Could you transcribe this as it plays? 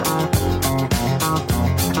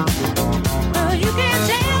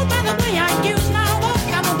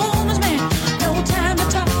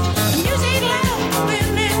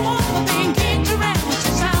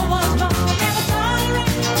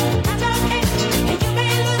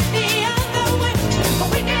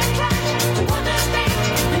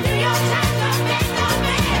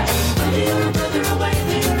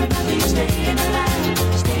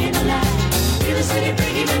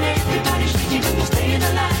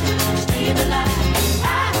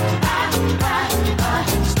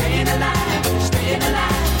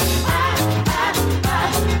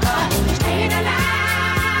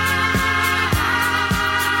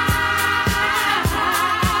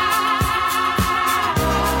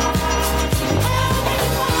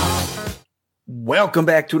Welcome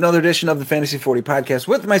back to another edition of the Fantasy 40 podcast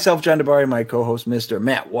with myself, John DeBari, my co-host, Mr.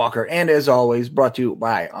 Matt Walker, and as always, brought to you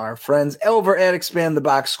by our friends over at Expand the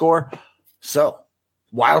Box Score. So,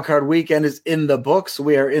 wildcard weekend is in the books.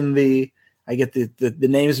 We are in I get the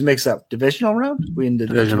names mixed up. Divisional round? We in the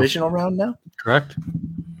divisional round now? Correct.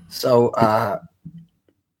 So,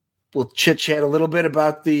 we'll chit-chat a little bit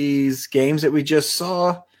about these games that we just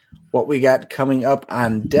saw, what we got coming up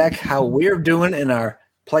on deck, how we're doing in our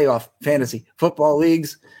playoff fantasy football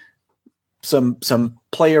leagues, some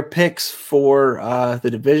player picks for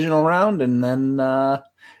the divisional round, and then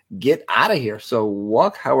get out of here. So,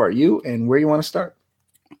 Walk, how are you, and where you want to start?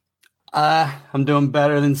 I'm doing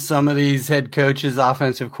better than some of these head coaches,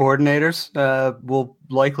 offensive coordinators will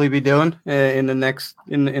likely be doing in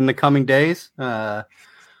the coming days.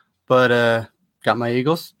 But got my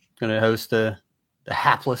Eagles. Going to host the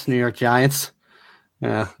hapless New York Giants.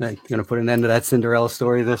 They're going to put an end to that Cinderella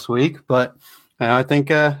story this week. But I think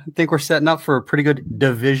we're setting up for a pretty good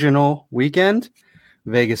divisional weekend.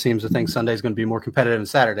 Vegas seems to think Sunday is going to be more competitive than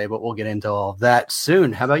Saturday, but we'll get into all of that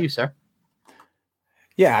soon. How about you, sir?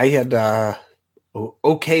 Yeah, I had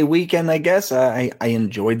okay weekend, I guess. I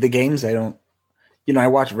enjoyed the games. I don't, I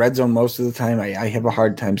watch Red Zone most of the time. I have a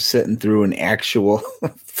hard time sitting through an actual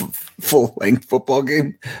full-length football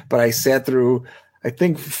game, but I sat through, I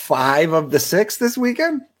think, 5 of the 6 this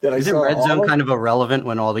weekend. Isn't Red Zone kind of irrelevant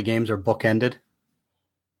when all the games are bookended?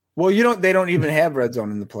 Well, they don't even have Red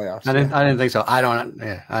Zone in the playoffs. I didn't think so.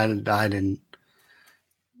 I didn't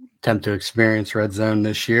attempt to experience Red Zone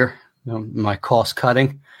this year. My cost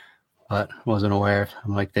cutting, but wasn't aware.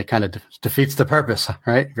 I'm like, that kind of defeats the purpose,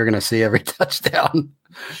 right? You're going to see every touchdown,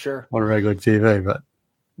 sure, on regular TV. But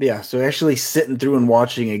yeah, so actually sitting through and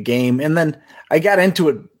watching a game, and then I got into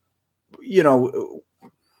it.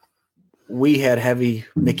 We had heavy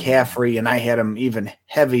McCaffrey, and I had him even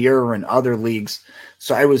heavier in other leagues.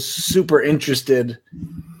 So I was super interested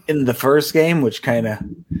in the first game, which kind of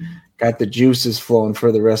got the juices flowing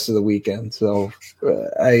for the rest of the weekend. So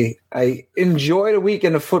I enjoyed a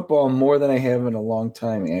weekend of football more than I have in a long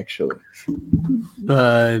time, actually.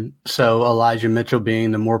 So Elijah Mitchell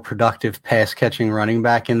being the more productive pass-catching running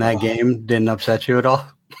back in that game didn't upset you at all?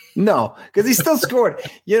 No, because he still scored.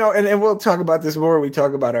 And we'll talk about this more when we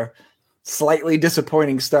talk about our slightly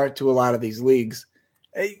disappointing start to a lot of these leagues.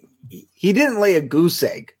 He didn't lay a goose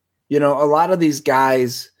egg. A lot of these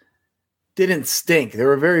guys didn't stink. There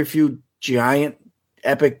were very few giant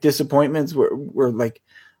epic disappointments that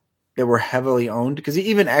were heavily owned, because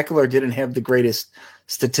even Eckler didn't have the greatest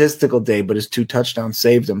statistical day, but his 2 touchdowns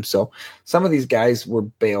saved him. So some of these guys were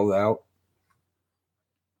bailed out.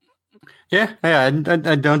 Yeah, I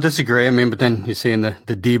don't disagree. I mean, but then you see in the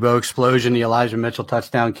Debo explosion, the Elijah Mitchell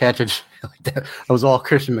touchdown catch, that was all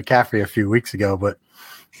Christian McCaffrey a few weeks ago, but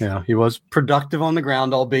he was productive on the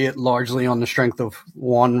ground, albeit largely on the strength of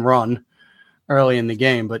one run early in the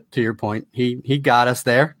game. But to your point, he got us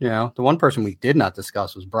there. The one person we did not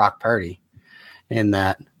discuss was Brock Purdy in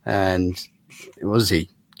that. And was he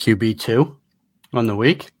QB2 on the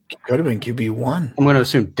week? Could have been QB1. I'm going to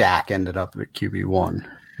assume Dak ended up at QB1.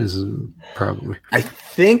 Is probably. I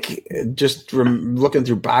think just looking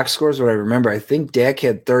through box scores, what I remember, I think Dak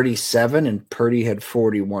had 37 and Purdy had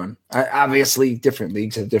 41. Obviously, different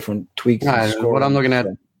leagues have different tweaks. What I'm looking at,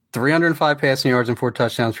 305 passing yards and 4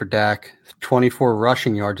 touchdowns for Dak, 24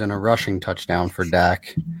 rushing yards and a rushing touchdown for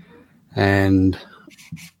Dak. And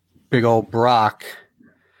big old Brock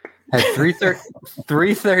had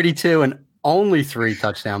 332 and only 3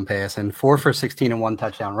 touchdown pass and 4 for 16 and 1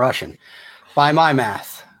 touchdown rushing. By my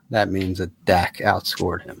math, that means that Dak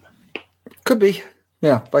outscored him. Could be.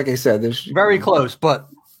 Yeah, like I said, there's very close, but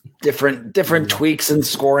different tweaks in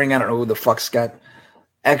scoring. I don't know who the fuck's got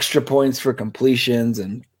extra points for completions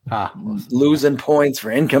and losing points for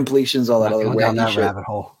incompletions, all that other way down that rabbit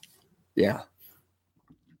hole. Yeah.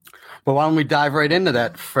 But why don't we dive right into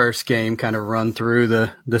that first game, kind of run through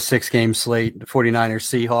the 6-game slate, the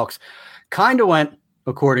 49ers Seahawks. Kind of went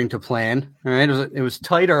according to plan. All right. It was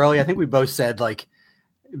tight early. I think we both said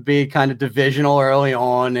be kind of divisional early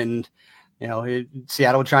on, and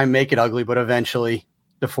Seattle would try and make it ugly, but eventually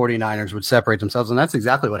the 49ers would separate themselves. And that's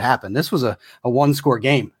exactly what happened. This was a 1-score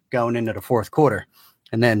game going into the fourth quarter.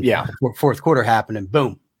 And then the fourth quarter happened and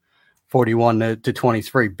boom, 41 to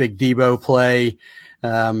 23. Big Debo play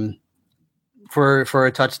for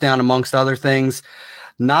a touchdown amongst other things.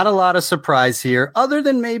 Not a lot of surprise here other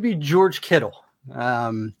than maybe George Kittle.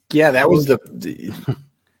 That was the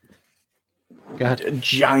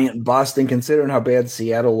giant bust, and considering how bad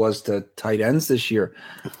Seattle was to tight ends this year.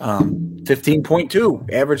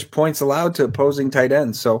 15.2 average points allowed to opposing tight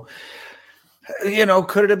ends. So,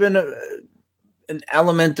 could it have been an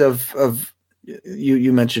element of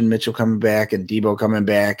you mentioned Mitchell coming back and Debo coming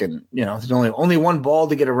back, and there's only one ball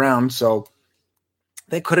to get around, so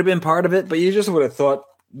they could have been part of it. But you just would have thought,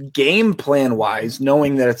 game plan wise,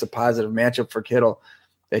 knowing that it's a positive matchup for Kittle,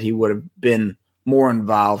 that he would have been more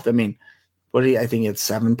involved. I mean, I think he had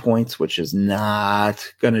 7 points, which is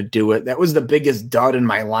not going to do it. That was the biggest dud in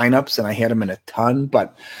my lineups, and I had him in a ton,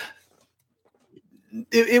 but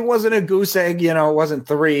it wasn't a goose egg. It wasn't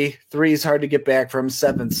 3. 3 is hard to get back from.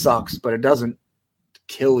 7 sucks, but it doesn't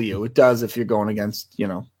kill you. It does if you're going against,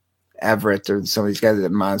 Everett or some of these guys that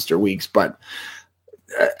have monster weeks, but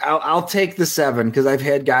I'll take the 7 because I've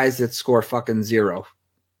had guys that score fucking 0.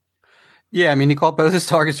 Yeah, I mean, he caught both his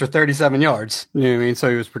targets for 37 yards. You know what I mean? So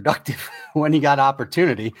he was productive when he got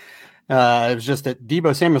opportunity. It was just that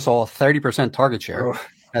Debo Samuel saw a 30% target share.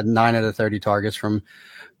 Had 9 out of 30 targets from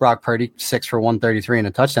Brock Purdy, 6 for 133 and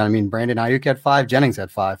a touchdown. I mean, Brandon Ayuk had 5. Jennings had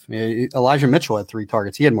 5. Elijah Mitchell had 3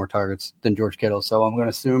 targets. He had more targets than George Kittle. So I'm going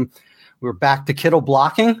to assume we're back to Kittle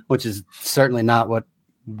blocking, which is certainly not what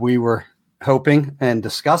we were hoping and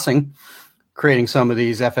discussing, creating some of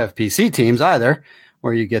these FFPC teams either,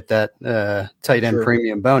 where you get that tight end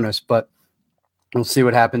premium bonus. But we'll see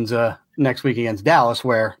what happens next week against Dallas,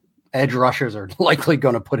 where edge rushers are likely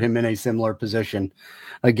going to put him in a similar position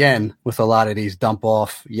again with a lot of these dump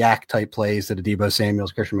off yak type plays to the Debo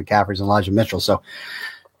Samuels, Christian McCaffreys, and Elijah Mitchell. So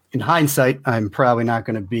in hindsight, I'm probably not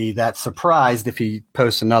going to be that surprised if he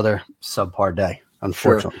posts another subpar day,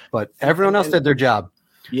 unfortunately. Sure. But everyone else did their job.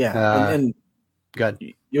 Yeah. And good.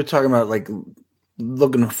 You're talking about like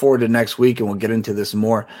looking forward to next week, and we'll get into this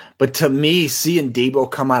more. But to me, seeing Debo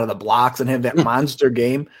come out of the blocks and have that monster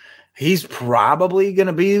game, he's probably going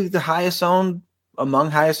to be the highest owned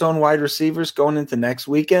wide receivers going into next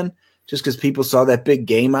weekend, just because people saw that big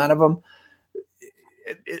game out of him.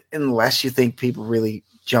 Unless you think people really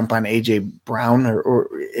jump on AJ Brown or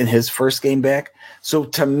in his first game back. So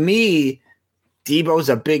to me, Debo's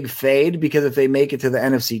a big fade, because if they make it to the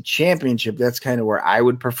NFC Championship, that's kind of where I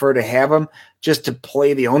would prefer to have him, just to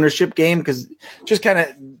play the ownership game, because just kind of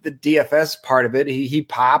the DFS part of it, he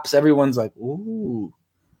pops. Everyone's like, ooh,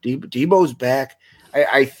 Debo's back.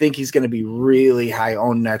 I think he's going to be really high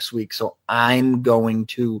owned next week, so I'm going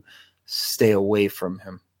to stay away from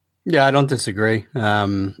him. Yeah, I don't disagree.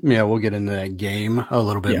 We'll get into that game a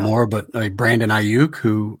little bit more, but Brandon Ayuk,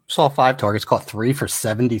 who saw 5 targets, caught 3 for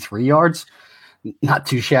 73 yards. Not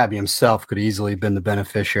too shabby himself, could easily have been the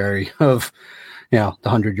beneficiary of, the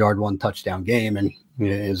 100-yard 1 touchdown game, and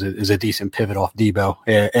is a decent pivot off Debo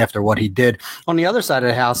after what he did. On the other side of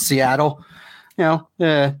the house, Seattle,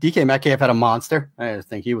 DK Metcalf had a monster. I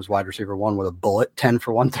think he was wide receiver 1 with a bullet, 10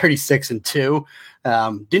 for 136 and 2.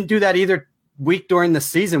 Didn't do that either week during the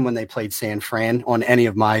season when they played San Fran on any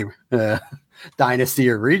of my dynasty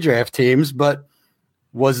or redraft teams, but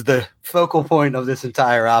was the focal point of this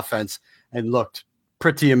entire offense and looked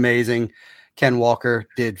pretty amazing. Ken Walker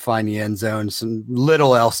did find the end zone. Some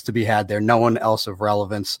little else to be had there. No one else of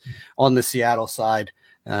relevance on the Seattle side.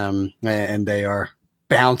 And they are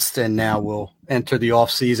bounced and now will enter the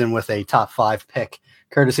offseason with a top 5 pick,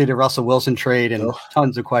 courtesy of the Russell Wilson trade, and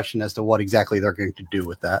tons of question as to what exactly they're going to do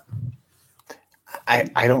with that.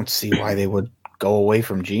 I don't see why they would go away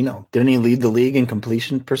from Geno. Didn't he lead the league in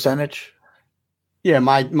completion percentage? Yeah,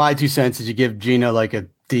 my 2 cents is you give Geno like a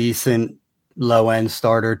decent low-end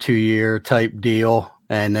starter 2-year type deal,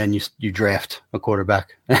 and then you draft a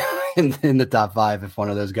quarterback in the top 5 if one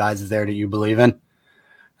of those guys is there that you believe in,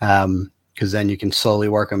 because then you can slowly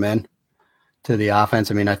work them in to the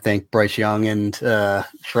offense. I mean, I think Bryce Young and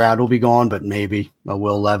Stroud will be gone, but maybe a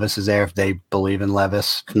Will Levis is there if they believe in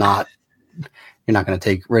Levis. If not, you're not going to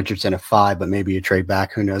take Richardson at 5, but maybe you trade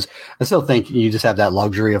back. Who knows? I still think you just have that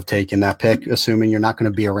luxury of taking that pick, assuming you're not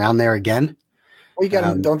going to be around there again. Well, you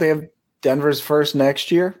got don't they have Denver's first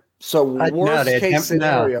next year? So worst case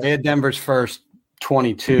scenario. They had Denver's first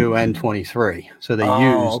 22 and 23. So they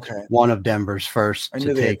used one of Denver's first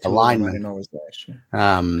to take a lineman. I didn't know it was last year.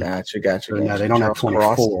 Gotcha. No, they don't have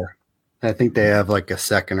 24. I think they have like a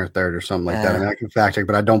second or third or something like that. I mean, I can fact check,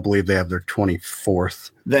 but I don't believe they have their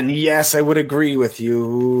 24th. Then yes, I would agree with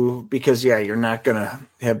you, because you're not going to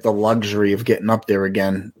have the luxury of getting up there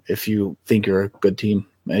again if you think you're a good team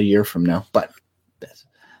a year from now. But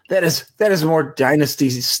that is more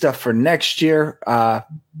dynasty stuff for next year.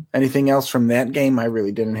 Anything else from that game? I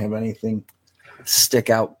really didn't have anything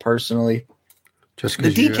stick out personally. Just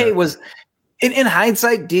the DK was, in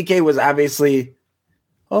hindsight, DK was obviously,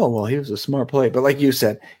 he was a smart play. But like you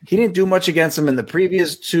said, he didn't do much against them in the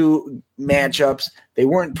previous 2 matchups. They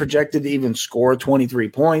weren't projected to even score 23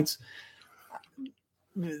 points.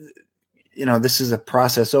 this is a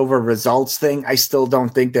process over results thing. I still don't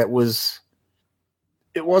think it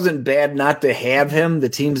wasn't bad not to have him. The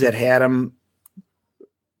teams that had him,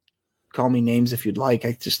 call me names if you'd like.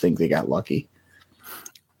 I just think they got lucky.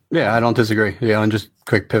 Yeah, I don't disagree. Yeah, and just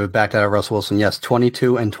quick pivot back to Russell Wilson. Yes,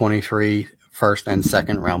 22 and 23 first and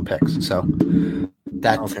second round picks. So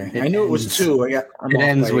that okay. I knew it was two. It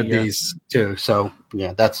ends with these two. So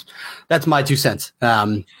yeah, that's my 2 cents.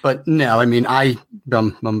 But no, I mean, I'm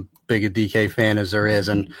big a DK fan as there is,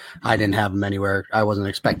 and I didn't have him anywhere. I wasn't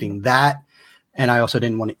expecting that, and I also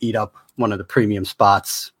didn't want to eat up one of the premium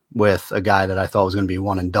spots with a guy that I thought was going to be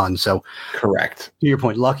one and done. So correct. To your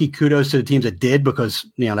point, lucky kudos to the teams that did, because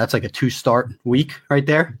that's like a 2-start week right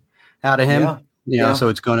there out of him. Yeah. So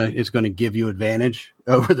it's gonna give you advantage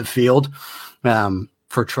over the field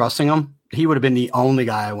for trusting him. He would have been the only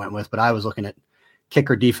guy I went with, but I was looking at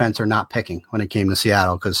kicker defense or not picking when it came to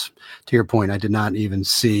Seattle, because to your point, I did not even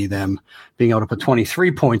see them being able to put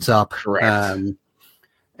 23 points up. Correct.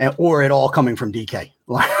 Or it all coming from DK,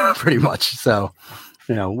 pretty much. So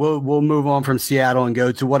we'll move on from Seattle and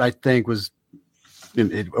go to what I think was,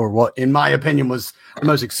 or what in my opinion was the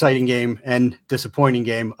most exciting game and disappointing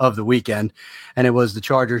game of the weekend. And it was the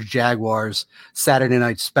Chargers-Jaguars Saturday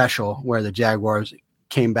night special, where the Jaguars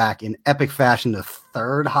came back in epic fashion, the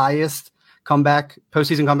third highest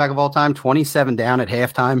postseason comeback of all time, 27 down at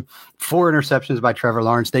halftime, 4 interceptions by Trevor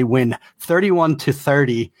Lawrence. They win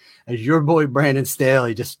 31-30 as your boy Brandon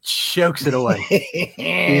Staley just chokes it away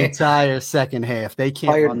the entire second half. They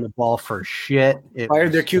can't run the ball for shit.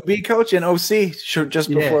 Fired their QB coach and OC just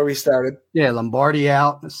before we started. Yeah, Lombardi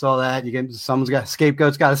out. I saw that. Someone's got a scapegoat.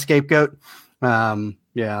 It's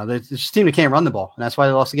just a team that can't run the ball, and that's why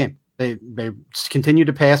they lost the game. They continue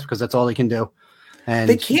to pass because that's all they can do. And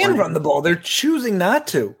they can run the ball. They're choosing not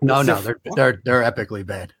to. No, they're epically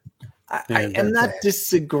bad. I'm not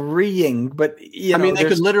disagreeing, but I mean, they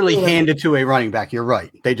could literally hand it to a running back. You're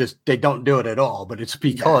right. They don't do it at all, but it's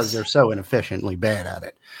because they're so inefficiently bad at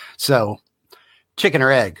it. So chicken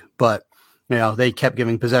or egg, but they kept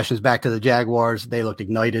giving possessions back to the Jaguars. They looked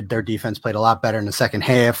ignited. Their defense played a lot better in the second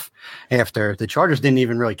half after the Chargers didn't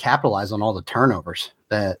even really capitalize on all the turnovers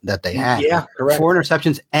that they had. Yeah, correct. 4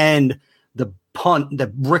 interceptions and the punt that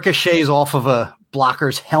ricochets off of a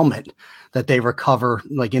blocker's helmet that they recover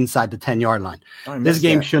like inside the 10-yard line. This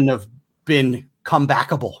game shouldn't have been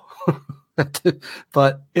comebackable,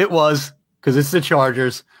 but it was, because it's the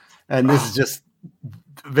Chargers, and this is just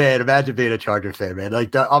bad. Imagine being a Charger fan, man.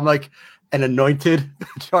 Like I'm like an anointed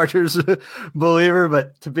Chargers believer,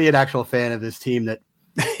 but to be an actual fan of this team, that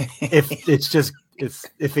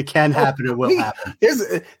if it can happen, it will happen.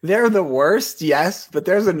 They're the worst, yes, but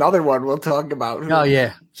there's another one we'll talk about. Oh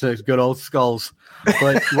yeah, so it's good old Skulls.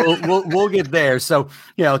 But we'll get there. So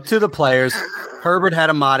to the players, Herbert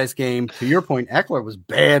had a modest game. To your point, Eckler was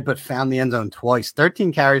bad, but found the end zone twice.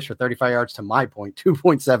 13 carries for 35 yards. To my point,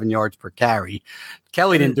 2.7 yards per carry.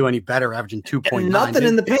 Kelly didn't do any better, averaging 2.9. Nothing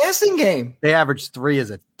in the passing game. They averaged 3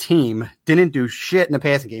 as a team. Didn't do shit in the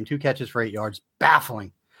passing game. 2 catches for 8 yards.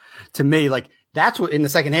 Baffling to me. Like, that's what in the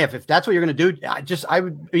second half, if that's what you're going to do, I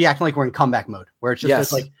would be acting like we're in comeback mode, where it's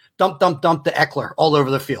just like dump the Eckler all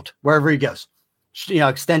over the field, wherever he goes.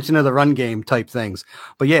 Extension of the run game type things.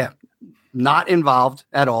 But yeah, not involved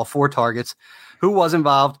at all. 4 targets. Who was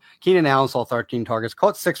involved? Keenan Allen saw 13 targets,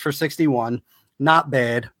 caught 6 for 61. Not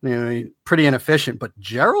bad. Pretty inefficient. But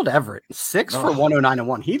Gerald Everett, 6 for 109 and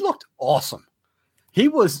 1. He looked awesome. He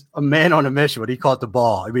was a man on a mission when he caught the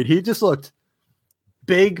ball. I mean, he just looked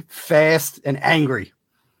big, fast, and angry.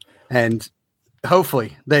 And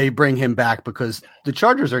hopefully they bring him back, because the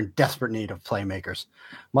Chargers are in desperate need of playmakers.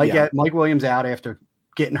 Mike Williams out after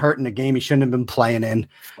getting hurt in a game he shouldn't have been playing in.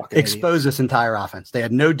 Exposed this entire offense. They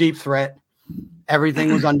had no deep threat.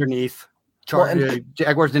 Everything was underneath.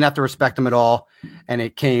 Jaguars didn't have to respect them at all, and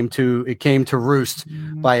it came to roost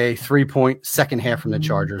by a 3-point second half from the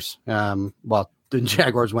Chargers. While the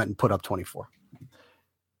Jaguars went and put up 24.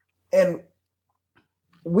 And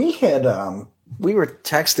we had we were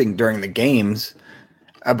texting during the games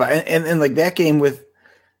about and like that game with.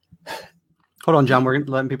 Hold on, John. We're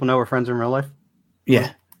letting people know we're friends in real life.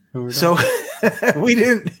 Yeah. So we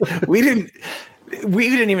didn't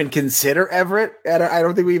even consider Everett. I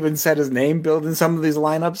don't think we even said his name building some of these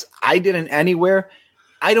lineups. I didn't anywhere.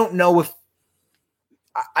 I don't know if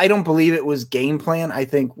I don't believe it was game plan. I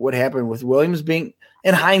think what happened with Williams being,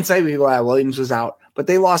 in hindsight, we go, Williams was out, but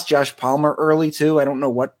they lost Josh Palmer early too. I don't know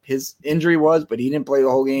what his injury was, but he didn't play the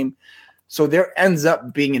whole game. So there ends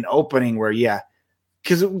up being an opening where,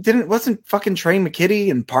 because it wasn't fucking Trey McKitty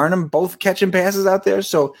and Parham both catching passes out there.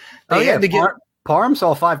 So they had to get Parham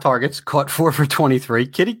saw 5 targets, caught 4 for 23.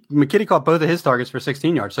 McKitty caught both of his targets for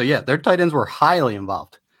 16 yards. So, yeah, their tight ends were highly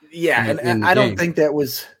involved. Yeah, and I don't think that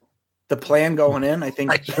was the plan going in. I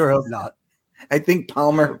sure hope not. I think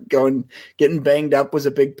Palmer getting banged up was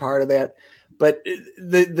a big part of that. But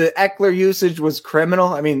the Eckler usage was criminal.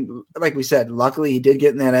 I mean, like we said, luckily he did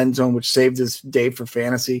get in that end zone, which saved his day for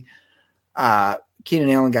fantasy. Keenan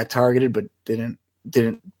Allen got targeted, but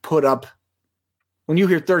didn't put up. When you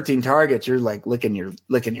hear 13 targets, you're like licking your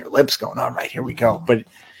lips going, all right, here we go. But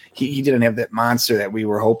he didn't have that monster that we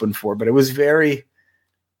were hoping for. But it was very,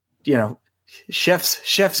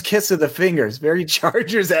 chef's kiss of the fingers, very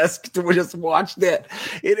Chargers-esque to just watch that.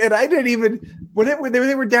 And I didn't even –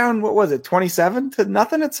 they were down, what was it,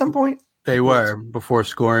 27-0 at some point? They were before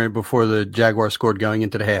the Jaguars scored going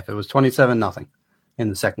into the half. It was 27-0 in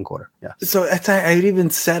the second quarter. Yeah. So I even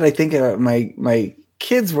said, I think my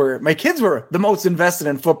kids were the most invested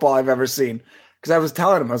in football I've ever seen, because I was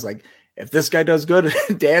telling them, I was like, if this guy does good,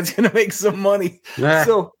 Dad's going to make some money. Yeah.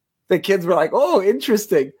 So the kids were like, oh,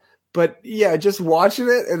 interesting. But yeah, just watching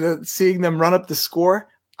it and then seeing them run up the score,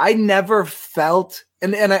 I never felt,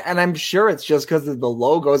 and I'm sure it's just because of the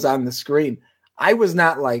logos on the screen. I was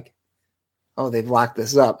not like, oh, they've locked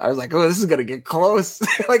this up. I was like, oh, this is going to get close.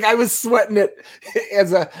 Like, I was sweating it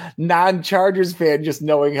as a non-Chargers fan, just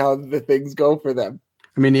knowing how the things go for them.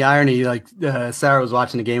 I mean, the irony, like Sarah was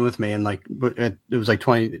watching the game with me, and like it was like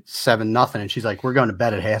 27-0, and she's like, we're going to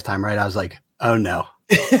bed at halftime, right? I was like, oh no.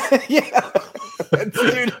 Yeah.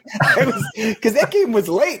 Dude, because that game was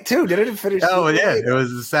late too. Didn't it finish? Oh yeah, it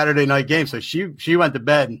was a Saturday night game. So she went to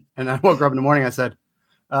bed, and I woke her up in the morning. I said,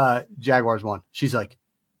 Jaguars won. She's like,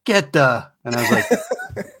 get the, and I was like,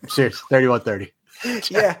 serious, 31-30.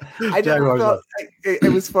 Yeah, I never felt.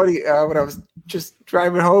 It was funny when I was just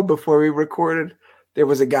driving home before we recorded. There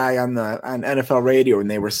was a guy on NFL radio,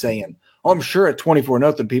 and they were saying, oh, I'm sure at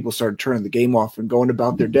 24-0 people started turning the game off and going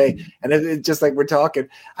about their day. And it's just like we're talking.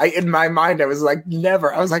 In my mind, I was like,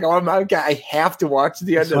 never. I was like, oh my God, I have to watch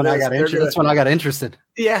the end of this. That's when I got interested.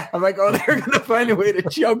 Yeah. I'm like, oh, they're going to find a way to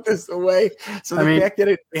jump this away. So the fact that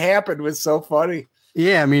it happened was so funny.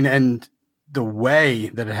 Yeah. I mean, and the way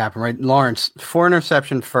that it happened, right? Lawrence, 4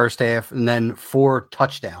 interception first half and then 4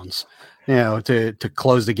 touchdowns. To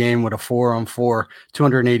close the game with a 4-on-4,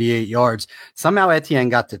 288 yards. Somehow Etienne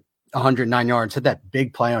got to 109 yards, had that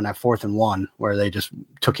big play on that 4th and 1 where they just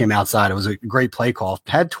took him outside. It was a great play call.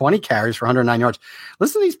 Had 20 carries for 109 yards.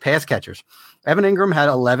 Listen to these pass catchers. Evan Ingram had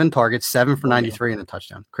 11 targets, 7 for 93 and a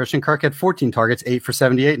touchdown. Christian Kirk had 14 targets, 8 for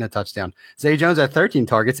 78 and a touchdown. Zay Jones had 13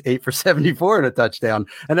 targets, 8 for 74 and a touchdown.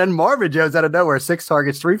 And then Marvin Jones out of nowhere, 6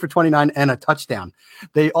 targets, 3 for 29 and a touchdown.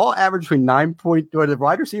 They all averaged between the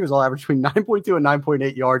wide receivers all averaged between 9.2 and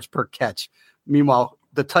 9.8 yards per catch. Meanwhile,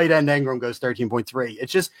 the tight end Ingram goes 13.3.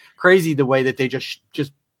 It's just crazy the way that they just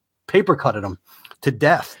paper cutted them to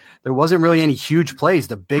death. There wasn't really any huge plays.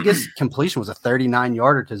 The biggest completion was a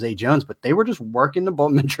 39-yarder to Zay Jones, but they were just working the ball,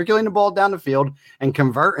 matriculating the ball down the field and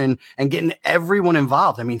converting and getting everyone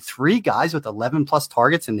involved. I mean, 3 guys with 11-plus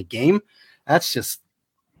targets in the game, that's just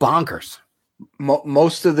bonkers.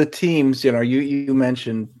 Most of the teams, you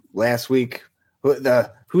mentioned last week,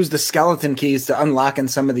 who's the skeleton keys to unlocking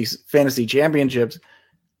some of these fantasy championships.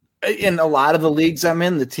 In a lot of the leagues I'm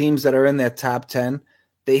in, the teams that are in that top 10,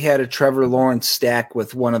 they had a Trevor Lawrence stack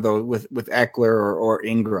with one of those with Eckler or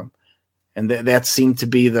Ingram. And that seemed to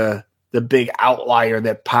be the big outlier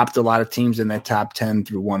that popped a lot of teams in that top 10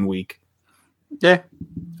 through 1 week. Yeah,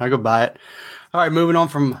 I go buy it. All right, moving on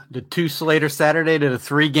from the 2 Slater Saturday to the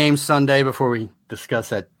 3-game Sunday before we discuss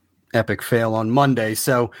that epic fail on Monday.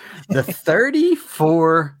 So the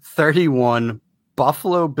 34-31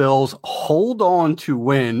 Buffalo Bills hold on to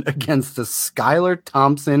win against the Skylar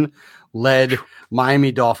Thompson-led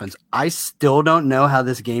Miami Dolphins. I still don't know how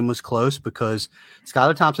this game was close because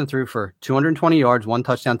Skylar Thompson threw for 220 yards, 1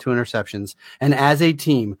 touchdown, 2 interceptions. And as a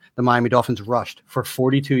team, the Miami Dolphins rushed for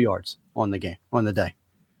 42 yards on the day.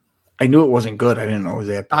 I knew it wasn't good. I didn't know it was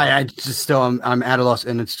that bad. I just still, I'm at a loss.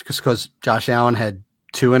 And it's just because Josh Allen had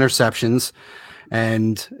 2 interceptions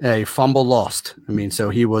and a fumble lost. I mean, so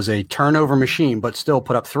he was a turnover machine, but still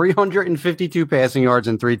put up 352 passing yards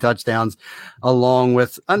and 3 touchdowns, along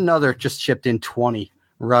with another just chipped in 20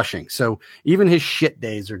 rushing. So even his shit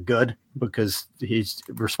days are good because he's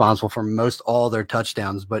responsible for most all their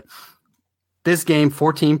touchdowns. But this game,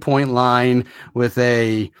 14-point line with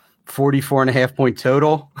a 44.5-point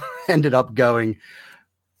total, ended up going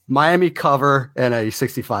Miami cover and a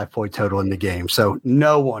 65-point total in the game. So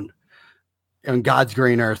no one on God's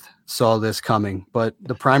green earth saw this coming, but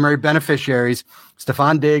the primary beneficiaries,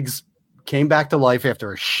 Stephon Diggs came back to life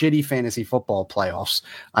after a shitty fantasy football playoffs.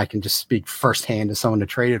 I can just speak firsthand as someone who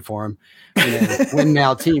traded for him in a win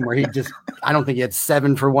now team where I don't think he had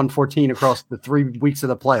 7 for 114 across the 3 weeks of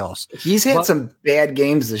the playoffs. He's had some bad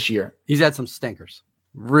games this year. He's had some stinkers,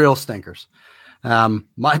 real stinkers.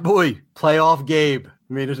 My boy, playoff Gabe.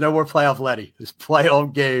 I mean, there's no more playoff Letty. There's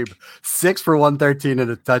playoff Gabe. 6 for 113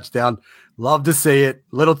 and a touchdown. Love to see it.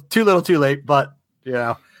 Too little, too late, but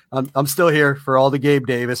I'm still here for all the Gabe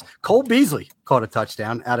Davis. Cole Beasley caught a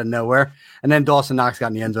touchdown out of nowhere, and then Dawson Knox got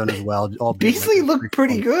in the end zone as well. Beasley looked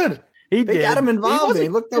pretty good. They got him involved. He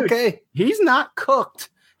looked okay. He's not cooked.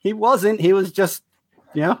 He wasn't. He was just,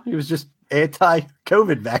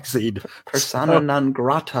 anti-COVID vaccine. Persona non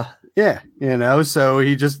grata. Yeah, so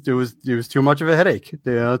it was too much of a headache,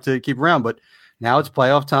 to keep around. But now it's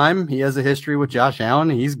playoff time. He has a history with Josh Allen.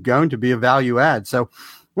 He's going to be a value add. So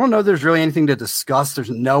I don't know if there's really anything to discuss. There's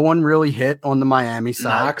no one really hit on the Miami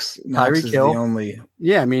side. Knox is the only.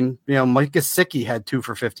 Yeah, I mean, Mike Gesicki had 2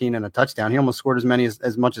 for 15 and a touchdown. He almost scored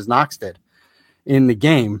as much as Knox did in the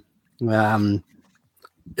game.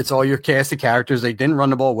 It's all your cast of characters. They didn't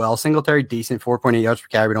run the ball well. Singletary, decent, 4.8 yards per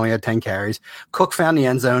carry, but only had 10 carries. Cook found the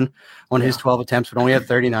end zone on his 12 attempts, but only had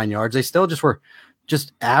 39 yards. They still were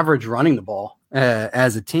average running the ball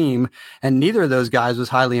as a team, and neither of those guys was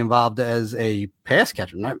highly involved as a pass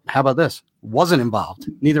catcher. How about this? Wasn't involved.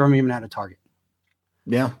 Neither of them even had a target.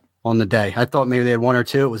 Yeah. On the day. I thought maybe they had 1 or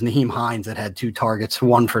 2. It was Naheem Hines that had 2 targets,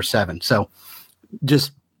 1 for 7. So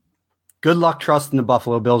just good luck trusting the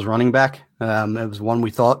Buffalo Bills running back. It was one we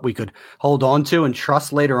thought we could hold on to and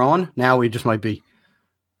trust later on. Now we just might be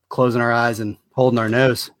closing our eyes and holding our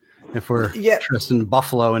nose if we're trusting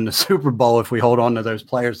Buffalo in the Super Bowl if we hold on to those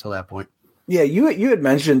players till that point. Yeah, you had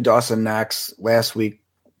mentioned Dawson Knox last week,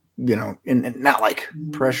 and not like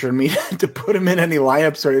pressuring me to put him in any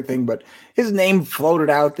lineups or anything, but his name floated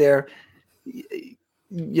out there.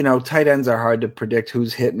 Tight ends are hard to predict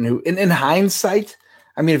who's hitting who. And in hindsight,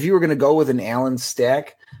 I mean, if you were going to go with an Allen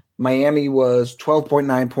stack, Miami was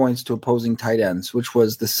 12.9 points to opposing tight ends, which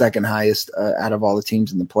was the second highest out of all the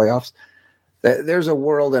teams in the playoffs. There's a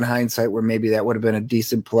world in hindsight where maybe that would have been a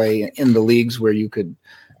decent play in the leagues where you could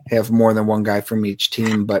have more than one guy from each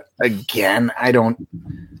team. But again, that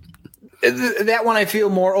one I feel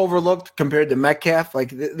more overlooked compared to Metcalf.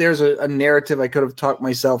 Like there's a narrative I could have talked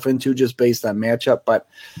myself into just based on matchup. But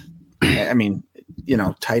I mean,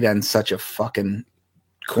 tight end's such a fucking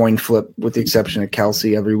coin flip with the exception of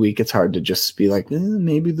Kelsey every week. It's hard to just be like,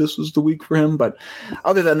 maybe this was the week for him. But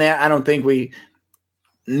other than that, I don't think we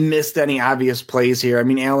missed any obvious plays here. I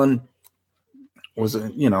mean, Allen was,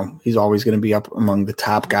 he's always going to be up among the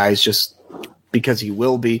top guys just because he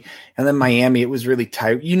will be. And then Miami, it was really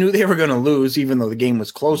tight. You knew they were going to lose, even though the game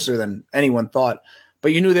was closer than anyone thought.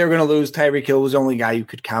 But you knew they were going to lose. Tyreek Hill was the only guy you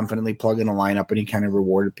could confidently plug in a lineup, and he kind of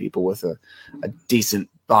rewarded people with a decent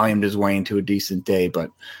volumed his way into a decent day.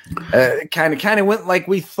 But kind of went like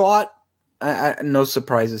we thought. No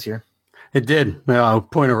surprises here. It did.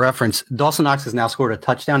 Point of reference, Dawson Knox has now scored a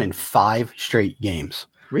touchdown in 5 straight games.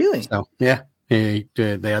 Really? So, yeah. They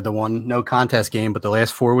had the one no contest game, but the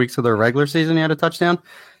last 4 weeks of their regular season, he had a touchdown,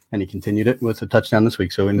 and he continued it with a touchdown this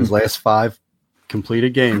week. So in his last 5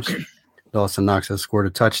 completed games, Dawson Knox has scored a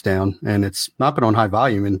touchdown, and it's not been on high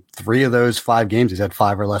volume. In 3 of those 5 games, he's had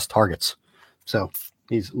 5 or less targets. So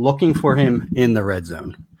he's looking for him in the red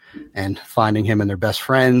zone and finding him and their best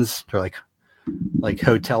friends. They're like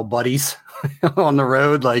hotel buddies on the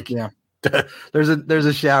road. Like, yeah, there's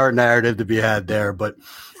a shower narrative to be had there, but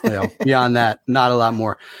beyond that, not a lot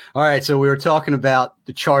more. All right. So we were talking about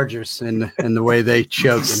the Chargers and the way they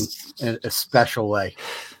choked in a special way.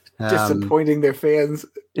 Disappointing their fans.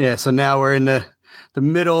 Yeah. So now we're in the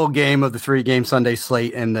middle game of the 3-game Sunday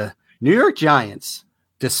slate, and the New York Giants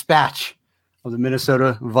dispatch of the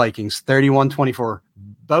Minnesota Vikings, 31-24.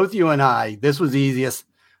 Both you and I, this was the easiest.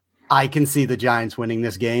 I can see the Giants winning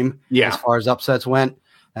this game as far as upsets went.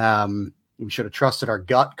 We should have trusted our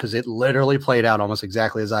gut because it literally played out almost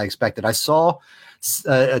exactly as I expected. I saw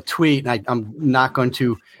a tweet, and I'm not going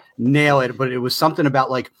to nail it, but it was something about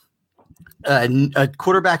like a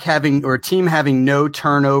quarterback having, or a team having no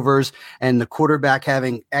turnovers, and the quarterback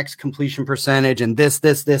having X completion percentage, and this,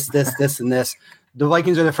 and this. The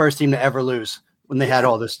Vikings are the first team to ever lose when they had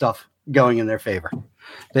all this stuff going in their favor.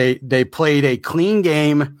 They played a clean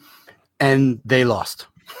game and they lost.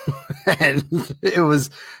 And it was,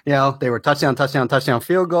 they were touchdown,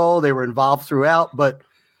 field goal. They were involved throughout, but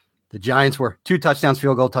the Giants were 2 touchdowns,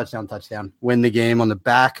 field goal, touchdown, win the game on the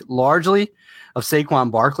back largely of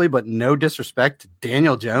Saquon Barkley, but no disrespect to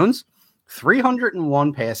Daniel Jones.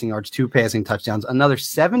 301 passing yards, 2 passing touchdowns, another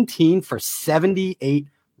 17 for 78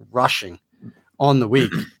 rushing on the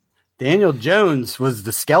week. Daniel Jones was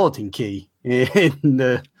the skeleton key in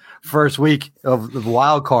the first week of the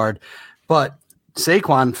wild card, but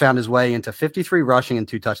Saquon found his way into 53 rushing and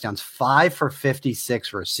 2 touchdowns, 5 for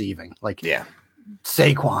 56 receiving.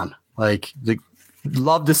 Saquon,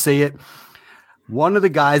 love to see it. One of the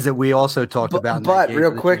guys that we also talked about. But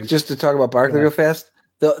real quick, just to talk about Barkley real fast,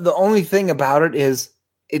 the only thing about it is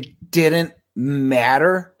it didn't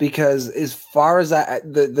matter because as far as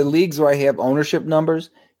the leagues where I have ownership numbers,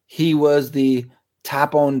 he was the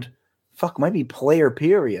top owned might be player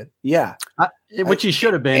period. Yeah. Which he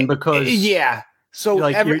should have been because. Yeah. So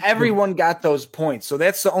everyone got those points. So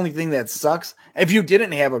that's the only thing that sucks. If you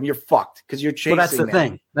didn't have him, you're fucked because you're chasing. Well,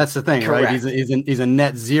 that's the thing, Correct. Right? He's a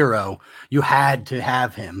net zero. You had to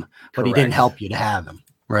have him, but he didn't help you to have him,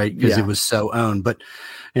 right? Because it was so owned. But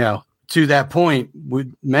to that point,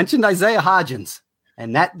 we mentioned Isaiah Hodgins,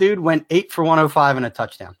 and that dude went 8 for 105 and a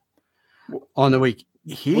touchdown on the week.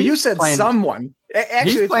 You said someone.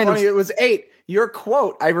 Actually, it's funny. It was 8. Your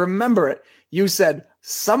quote, I remember it. You said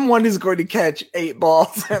someone is going to catch 8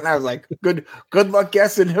 balls, and I was like, "Good luck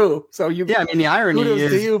guessing who." So the irony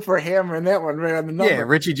is to you for hammering that one right on the number. Yeah,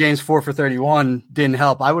 Richie James 4 for 31 didn't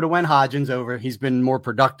help. I would have went Hodgins over. He's been more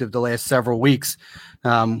productive the last several weeks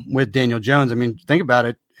with Daniel Jones. I mean, think about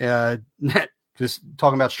it. Just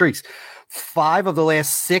talking about streaks. 5 of the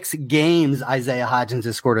last 6 games, Isaiah Hodgins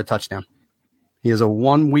has scored a touchdown. He has a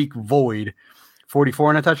 1-week void. 44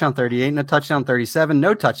 and a touchdown, 38 and a touchdown, 37,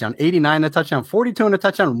 no touchdown, 89 and a touchdown, 42 and a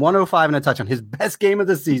touchdown, 105 and a touchdown. His best game of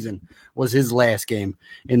the season was his last game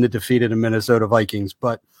in the defeat of the Minnesota Vikings.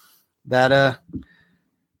 But that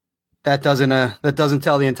doesn't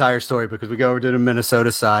tell the entire story because we go over to the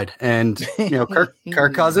Minnesota side. And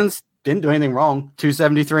Kirk Cousins didn't do anything wrong.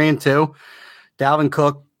 273 and 2. Dalvin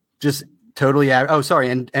Cook just totally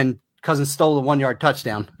and Cousins stole a 1-yard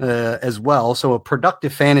touchdown as well. So a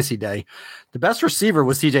productive fantasy day. The best receiver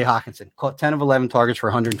was TJ Hawkinson, caught 10 of 11 targets for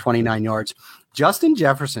 129 yards. Justin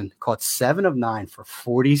Jefferson caught 7 of 9 for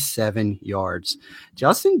 47 yards.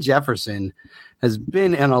 Justin Jefferson has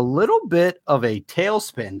been in a little bit of a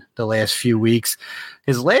tailspin the last few weeks.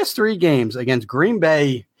 His last 3 games against Green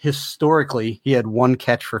Bay, historically, he had 1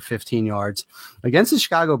 catch for 15 yards. Against the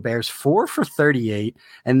Chicago Bears, 4 for 38.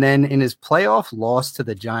 And then in his playoff loss to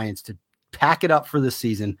the Giants to pack it up for the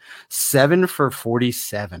season, 7 for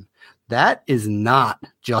 47. That is not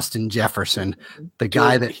Justin Jefferson, the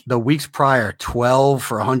guy that the weeks prior, 12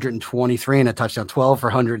 for 123 and a touchdown, 12 for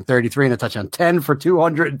 133 and a touchdown, 10 for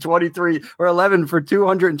 223 or 11 for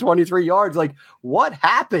 223 yards. Like, what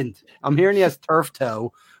happened? I'm hearing he has turf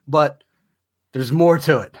toe, but there's more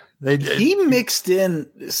to it. He mixed in.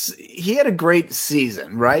 He had a great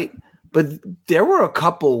season, right? But there were a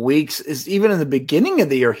couple weeks, even in the beginning of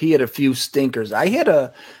the year, he had a few stinkers. I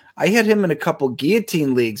had him in a couple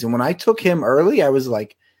guillotine leagues, and when I took him early, I was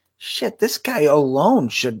like, shit, this guy alone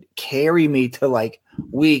should carry me to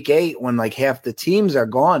week 8 when half the teams are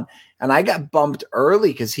gone. And I got bumped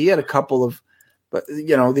early because he had a couple of,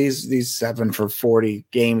 these 7 for 40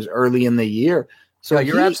 games early in the year. So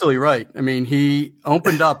you're absolutely right. I mean, he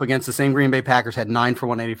opened up against the same Green Bay Packers, had 9 for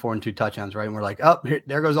 184 and 2 touchdowns, right? And we're like,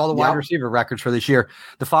 there goes all the wide receiver records for this year.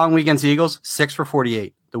 The following week against the Eagles, 6 for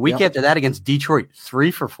 48. The week after that against Detroit,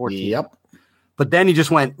 3 for 14. Yep. But then he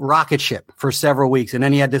just went rocket ship for several weeks. And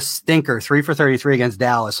then he had this stinker, 3 for 33 against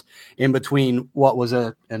Dallas in between what was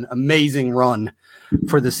an amazing run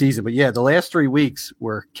for the season. But the last 3 weeks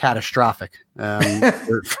were catastrophic.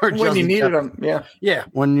 For when you needed them. Yeah. Yeah.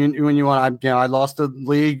 When you want, I lost the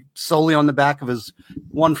league solely on the back of his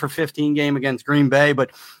 1 for 15 game against Green Bay,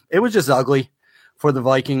 but it was just ugly for the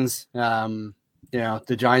Vikings. The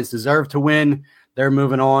Giants deserve to win. They're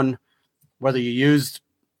moving on, whether you used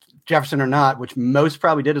Jefferson or not, which most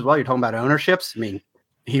probably did as well. You're talking about ownerships. I mean,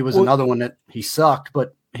 he was another one that he sucked,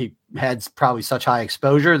 but he had probably such high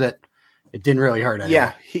exposure that it didn't really hurt anyone.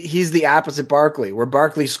 Yeah, he's the opposite Barkley, where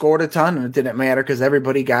Barkley scored a ton and it didn't matter because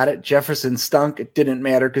everybody got it. Jefferson stunk. It didn't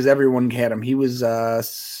matter because everyone had him. He was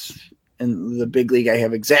in the big league I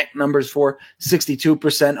have exact numbers for,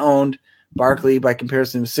 62% owned. Barkley, by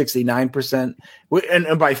comparison, was 69%.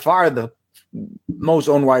 And by far the most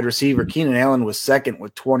owned wide receiver, Keenan Allen, was second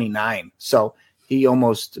with 29. So he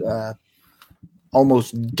almost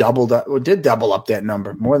doubled up, or did double up that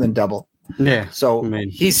number, more than double. Yeah. So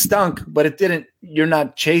he stunk, but it didn't. You're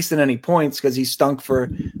not chasing any points because he stunk for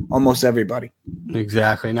almost everybody.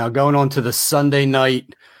 Exactly. Now going on to the Sunday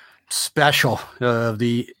night special of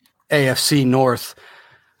the AFC North,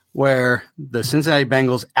 where the Cincinnati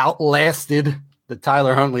Bengals outlasted the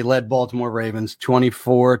Tyler Huntley-led Baltimore Ravens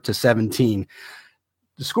 24-17.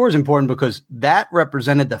 the score is important because that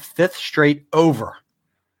represented the 5th straight over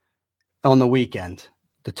on the weekend.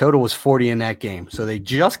 The total was 40 in that game. So they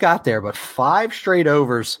just got there, but 5 straight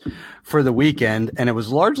overs for the weekend. And it was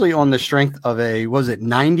largely on the strength of a,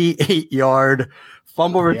 98-yard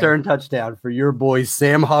fumble return touchdown for your boy,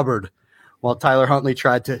 Sam Hubbard, while Tyler Huntley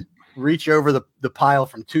tried to reach over the pile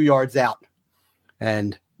from 2 yards out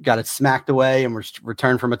and got it smacked away and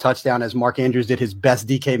returned from a touchdown as Mark Andrews did his best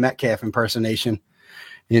DK Metcalf impersonation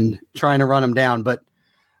in trying to run him down. But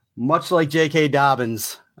much like J.K.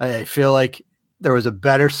 Dobbins, I feel like there was a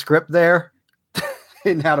better script there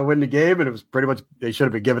in how to win the game, and it was pretty much they should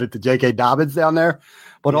have been giving it to J.K. Dobbins down there.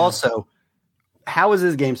 But also, how is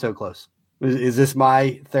this game so close? Is this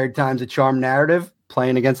my third time's a charm narrative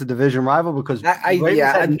playing against a division rival? Because Ravens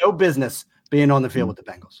had no business being on the field with the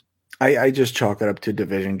Bengals. I just chalk it up to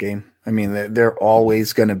division game. I mean, they're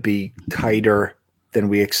always going to be tighter than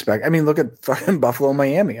we expect. I mean, look at fucking Buffalo,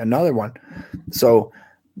 Miami, another one. So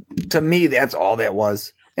to me, that's all that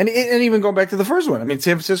was. And even going back to the first one, I mean,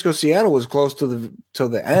 San Francisco, Seattle was close to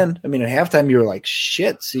the end. I mean, at halftime, you were like,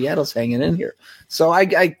 shit, Seattle's hanging in here. So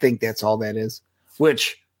I think that's all that is.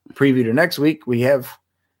 Which preview to next week, we have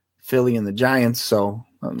Philly and the Giants. So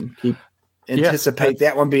anticipate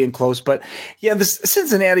that one being close. But yeah, the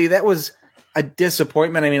Cincinnati, that was a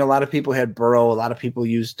disappointment. I mean, a lot of people had Burrow. A lot of people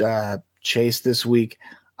used Chase this week.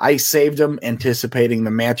 I saved them anticipating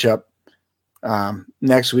the matchup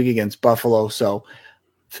next week against Buffalo. So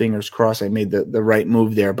fingers crossed I made the right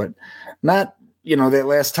move there, but not, that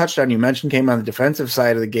last touchdown you mentioned came on the defensive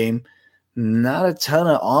side of the game. Not a ton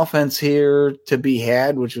of offense here to be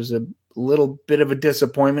had, which was a little bit of a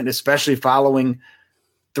disappointment, especially following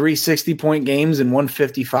 3 60-point games and 1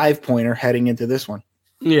 55-pointer heading into this one.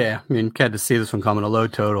 Yeah, I mean, had to see this one coming, a low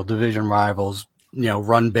total, division rivals,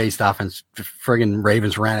 run-based offense. Friggin'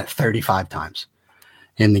 Ravens ran it 35 times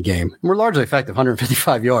in the game. We're largely effective,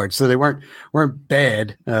 155 yards, so they weren't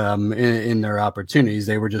bad in their opportunities.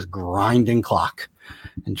 They were just grinding clock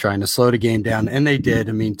and trying to slow the game down, and they did.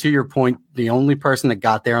 I mean, to your point, the only person that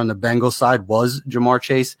got there on the Bengals side was Jamar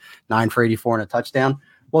Chase, 9 for 84 and a touchdown.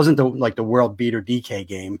 Wasn't the world beater DK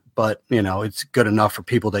game, but it's good enough for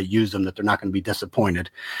people that use them that they're not going to be disappointed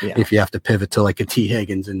if you have to pivot to like a T.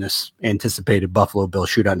 Higgins in this anticipated Buffalo Bill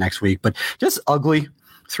shootout next week. But just ugly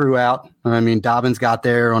throughout. I mean, Dobbins got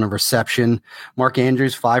there on a reception. Mark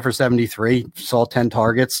Andrews, 5 for 73, saw 10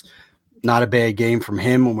 targets. Not a bad game from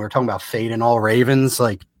him. When we were talking about fading all Ravens,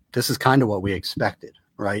 like this is kind of what we expected,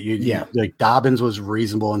 right? Like Dobbins was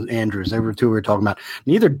reasonable and Andrews. They were two we were talking about.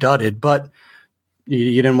 Neither dudded, but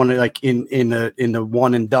you didn't want to like in the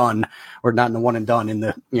one and done, or not in the one and done, in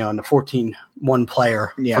the in the 14-1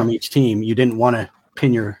 player from each team. You didn't want to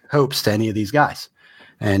pin your hopes to any of these guys.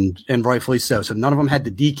 And rightfully so. So none of them had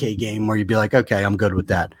the DK game where you'd be like, okay, I'm good with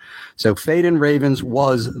that. So fading Ravens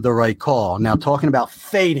was the right call. Now talking about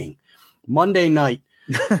fading, Monday night,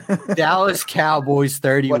 Dallas Cowboys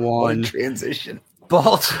 31. What transition.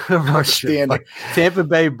 Baltimore, Tampa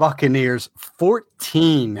Bay Buccaneers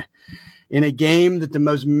 14. In a game that the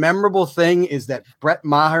most memorable thing is that Brett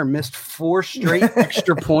Maher missed 4 straight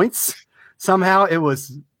extra points. Somehow it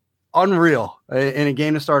was unreal in a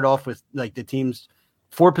game to start off with, like the team's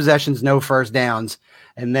 4 possessions, no first downs.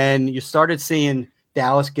 And then you started seeing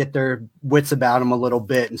Dallas get their wits about them a little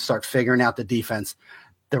bit and start figuring out the defense.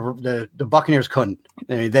 The Buccaneers couldn't.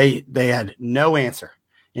 I mean, they had no answer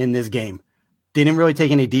in this game. Didn't really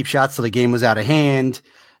take any deep shots till the game was out of hand.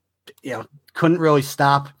 Couldn't really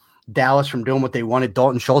stop Dallas from doing what they wanted.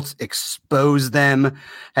 Dalton Schultz exposed them,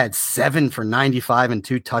 had 7 for 95 and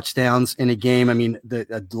 2 touchdowns in a game. I mean, the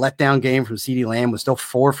letdown game from CeeDee Lamb was still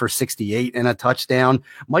 4 for 68 and a touchdown.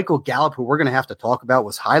 Michael Gallup, who we're going to have to talk about,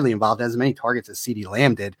 was highly involved, as many targets as CeeDee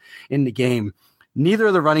Lamb did in the game. Neither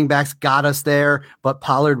of the running backs got us there, but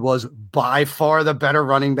Pollard was by far the better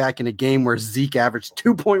running back in a game where Zeke averaged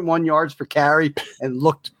 2.1 yards per carry and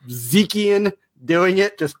looked Zekean doing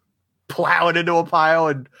it, just plowing into a pile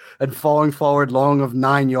and falling forward long of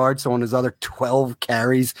 9 yards. So on his other 12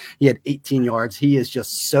 carries, he had 18 yards. He is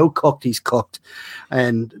just so cooked. He's cooked.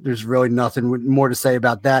 And there's really nothing more to say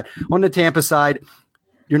about that. On the Tampa side,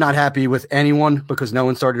 you're not happy with anyone because no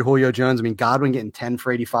one started Julio Jones. I mean, Godwin getting 10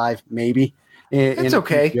 for 85, maybe. That's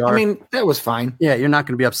okay. PPR. I mean, that was fine. Yeah, you're not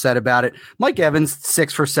going to be upset about it. Mike Evans,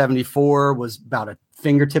 6 for 74, was about a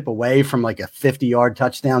fingertip away from like a 50-yard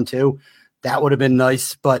touchdown too. That would have been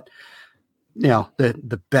nice, but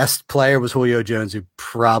the best player was Julio Jones, who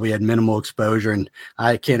probably had minimal exposure. And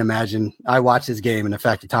I can't imagine. I watched this game, and the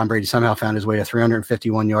fact that Tom Brady somehow found his way to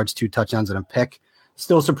 351 yards, 2 touchdowns, and a pick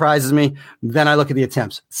still surprises me. Then I look at the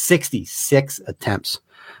attempts, 66 attempts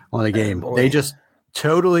on the game. They just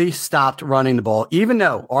totally stopped running the ball, even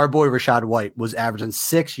though our boy Rachaad White was averaging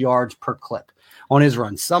 6 yards per clip on his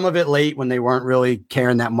run. Some of it late when they weren't really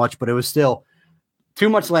caring that much, but it was still too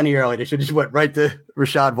much Lenny early. They should have just went right to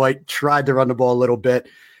Rachaad White, tried to run the ball a little bit.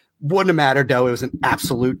 Wouldn't have mattered, though. It was an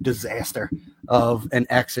absolute disaster of an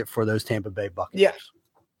exit for those Tampa Bay Buccaneers. Yeah.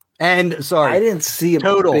 And, sorry, I didn't see a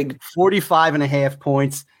total big 45.5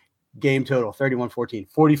 points, game total,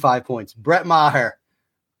 31-14, 45 points. Brett Maher,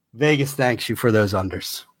 Vegas thanks you for those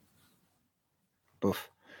unders. Oof.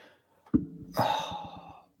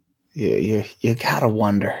 Oh, you gotta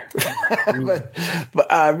wonder.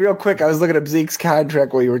 but real quick, I was looking at Zeke's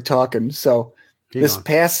contract while you were talking. So this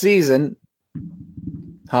past season,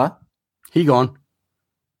 huh? He gone.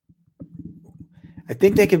 I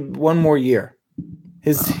think they could one more year.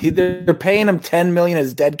 They're paying him $10 million.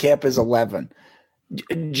 His dead cap is 11.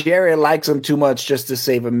 Jerry likes him too much just to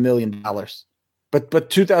save $1 million. But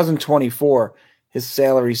 2024, his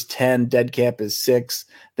salary's 10, dead cap is 6.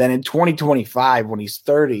 Then in 2025, when he's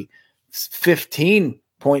 30,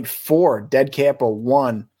 15.4, dead cap of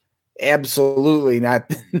 1. Absolutely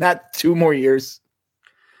not 2 more years.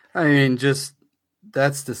 I mean, just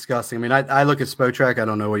that's disgusting. I mean, I look at Spotrac. I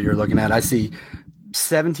don't know what you're looking at. I see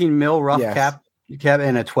 17 mil rough cap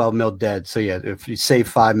and a 12 mil dead. So yeah, if you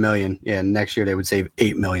save $5 million, next year they would save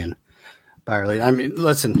 $8 million. Barely. I mean,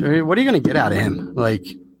 listen, what are you going to get out of him? Like,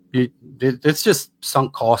 it's just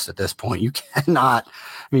sunk cost at this point. You cannot.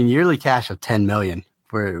 I mean, yearly cash of $10 million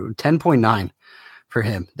for 10.9 for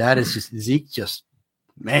him. That is just Zeke. Just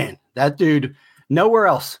man, that dude. Nowhere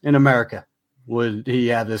else in America would he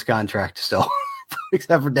have this contract still,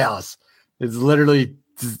 except for Dallas. It's literally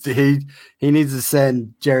he needs to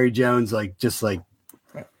send Jerry Jones the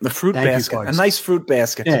fruit basket, a nice fruit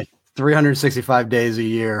basket. Yeah, 365 days a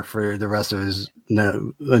year for the rest of his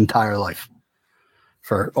entire life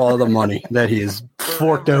for all the money that he has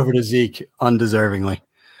forked over to Zeke undeservingly.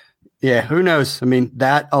 Yeah, who knows? I mean,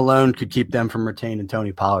 that alone could keep them from retaining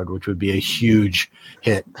Tony Pollard, which would be a huge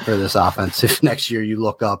hit for this offense if next year you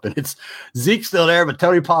look up and it's Zeke still there, but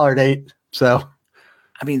Tony Pollard ain't. So,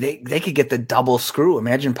 I mean, they could get the double screw.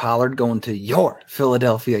 Imagine Pollard going to your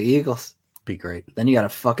Philadelphia Eagles. Be great. Then you got to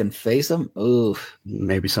fucking face him. Oof.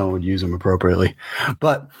 Maybe someone would use him appropriately.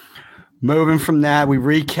 But moving from that, we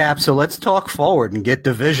recap. So let's talk forward and get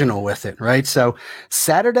divisional with it, right? So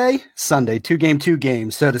Saturday, Sunday, 2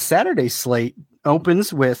 games. So the Saturday slate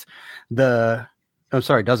opens with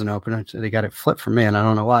doesn't open. They got it flipped for me, and I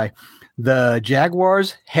don't know why. The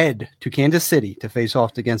Jaguars head to Kansas City to face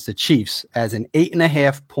off against the Chiefs as an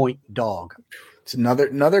 8.5-point dog. It's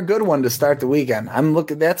another good one to start the weekend.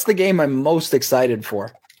 That's the game I'm most excited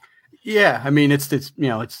for. Yeah, I mean it's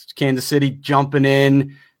Kansas City jumping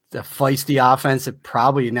in, the feisty offense. It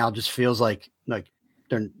probably now just feels like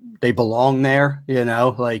they belong there.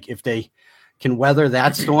 Like if they can weather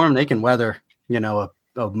that storm, they can weather a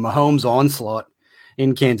Mahomes onslaught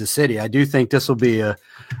in Kansas City. I do think this will be a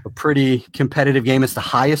pretty competitive game. It's the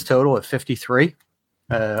highest total at 53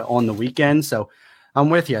 on the weekend. So I'm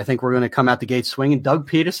with you. I think we're going to come out the gate swinging. Doug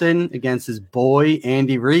Peterson against his boy,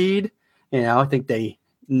 Andy Reid. I think they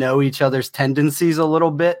know each other's tendencies a little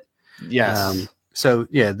bit. Yes.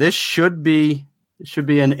 This should be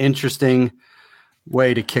an interesting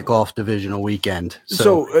way to kick off divisional weekend.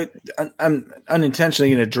 So I'm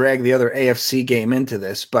unintentionally going to drag the other AFC game into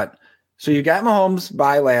this, but so you got Mahomes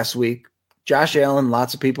by last week. Josh Allen,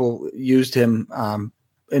 lots of people used him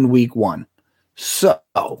in week 1. So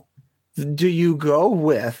do you go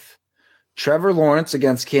with Trevor Lawrence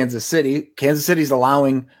against Kansas City? Kansas City's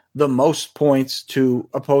allowing the most points to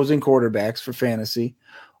opposing quarterbacks for fantasy.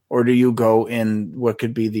 Or do you go in what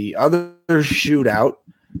could be the other shootout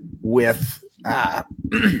with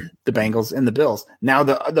the Bengals and the Bills? Now,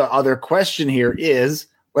 the other question here is,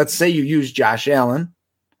 let's say you use Josh Allen,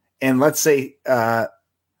 and let's say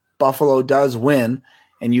Buffalo does win,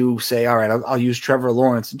 and you say, all right, I'll use Trevor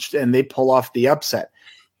Lawrence, and they pull off the upset.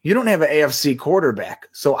 You don't have an AFC quarterback.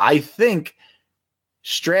 So I think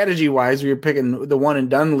strategy-wise, you're picking the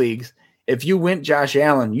one-and-done leagues. If you went Josh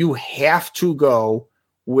Allen, you have to go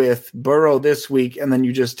with Burrow this week, and then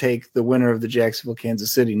you just take the winner of the Jacksonville,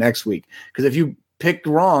 Kansas City next week. Because if you picked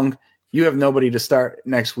wrong, you have nobody to start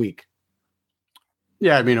next week.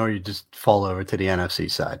 Yeah, I mean, or you just fall over to the NFC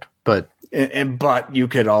side. But you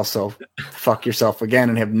could also fuck yourself again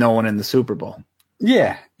and have no one in the Super Bowl.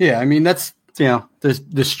 Yeah. I mean, that's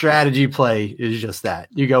the strategy play is just that.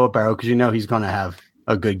 You go with Burrow because he's going to have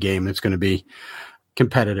a good game. It's going to be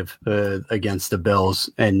competitive against the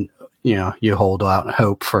Bills, and you hold out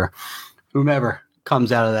hope for whomever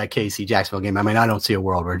comes out of that KC Jacksonville game. I mean, I don't see a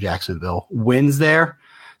world where Jacksonville wins there,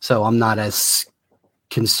 so I'm not as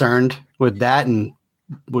concerned with that and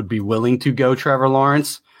would be willing to go Trevor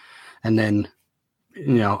Lawrence. And then,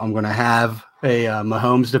 I'm going to have a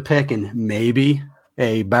Mahomes to pick and maybe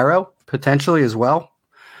a Burrow potentially as well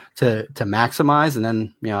to maximize. And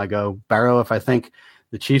then, I go Burrow if I think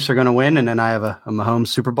the Chiefs are going to win. And then I have a Mahomes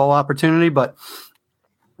Super Bowl opportunity. But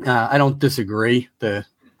I don't disagree. The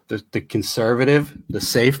conservative, the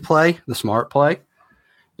safe play, the smart play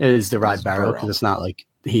is to ride Burrow because it's not like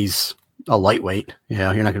he's a lightweight. You're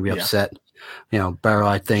not going to be upset. Burrow,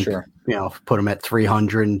 I think, put him at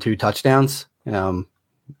 302 touchdowns.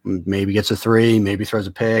 Maybe gets a 3, maybe throws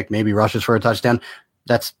a pick, maybe rushes for a touchdown.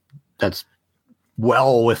 That's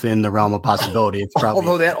well within the realm of possibility. It's probably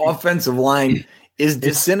although that offensive line is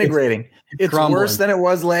disintegrating. It's worse than it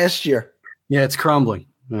was last year. Yeah, it's crumbling.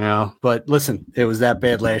 But listen, it was that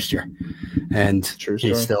bad last year, and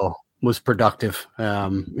he still was productive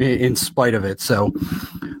in spite of it. So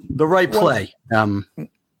the right play.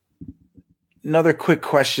 Another quick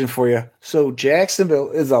question for you. So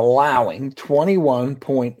Jacksonville is allowing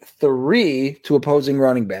 21.3 to opposing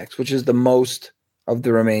running backs, which is the most of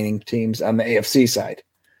the remaining teams on the AFC side.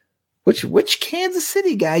 Which Kansas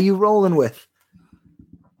City guy you rolling with?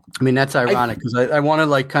 I mean, that's ironic because I want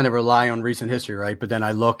to kind of rely on recent history, right? But then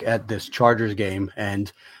I look at this Chargers game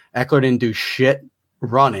and Eckler didn't do shit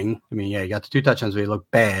running. I mean, he got the 2 touchdowns, but he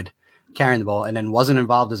looked bad carrying the ball and then wasn't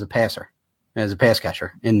involved as a pass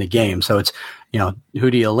catcher in the game. So it's,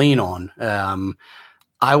 who do you lean on?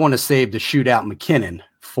 I want to save the shootout McKinnon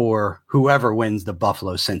for whoever wins the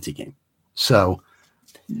Buffalo-Cincy game. So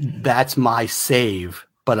that's my save,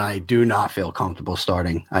 but I do not feel comfortable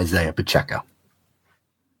starting Isaiah Pacheco.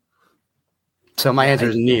 So my answer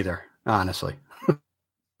is neither, honestly.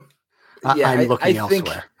 I'm looking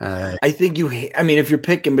elsewhere. I think if you're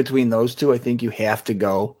picking between those two, I think you have to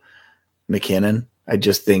go McKinnon. I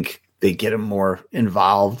just think they get him more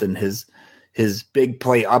involved in his big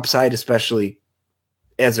play upside, especially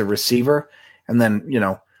as a receiver. And then,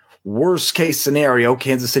 worst case scenario,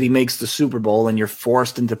 Kansas City makes the Super Bowl and you're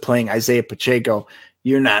forced into playing Isaiah Pacheco.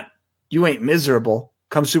 You ain't miserable.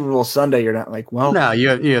 Come Super Bowl Sunday, you're not like, well, no, you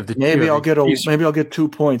have the maybe I'll get 2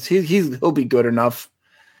 points. He'll be good enough.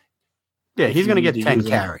 Yeah, he's going to get 10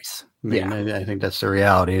 carries. I think that's the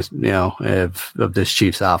reality, of this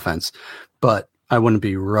Chiefs offense. But I wouldn't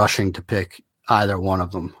be rushing to pick either one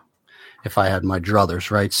of them if I had my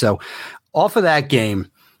druthers, right? So off of that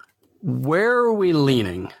game, where are we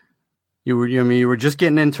leaning? You were just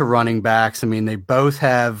getting into running backs. I mean, they both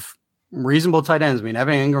have reasonable tight ends. I mean,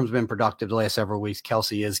 Evan Ingram's been productive the last several weeks.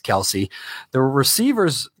 Kelsey is Kelsey. The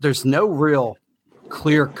receivers, there's no real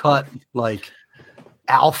clear-cut,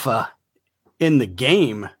 alpha in the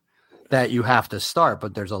game that you have to start,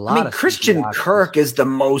 but there's a lot of Christian Kirk is the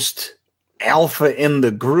most alpha in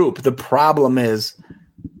the group. The problem is,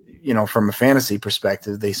 from a fantasy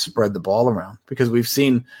perspective, they spread the ball around because we've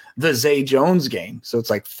seen the Zay Jones game. So it's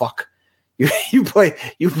like, fuck, you play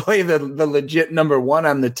the legit number 1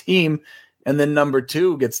 on the team, and then number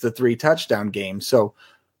 2 gets the 3 touchdown game. So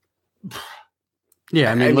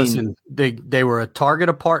yeah, listen, they were a target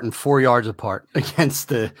apart and 4 yards apart against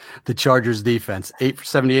the Chargers defense. 8 for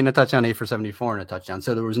 78 in a touchdown, 8 for 74 in a touchdown.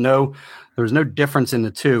 So there was no difference in the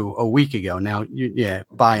two a week ago. Now,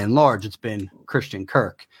 by and large, it's been Christian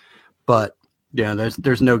Kirk, but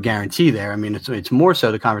there's no guarantee there. I mean, it's more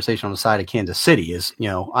so the conversation on the side of Kansas City is,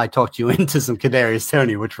 I talked you into some Kadarius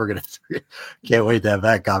Toney, which we're gonna can't wait to have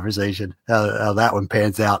that conversation. How that one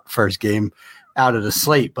pans out first game out of the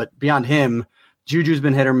slate, but beyond him. Juju's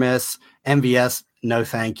been hit or miss. MVS, no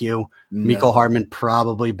thank you. No. Mecole Hardman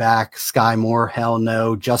probably back. Sky Moore, hell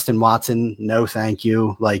no. Justin Watson, no thank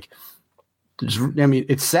you.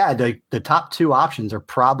 It's sad. The top 2 options are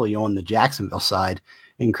probably on the Jacksonville side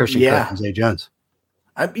in Christian Kirk and Zay Jones.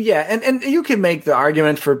 And you can make the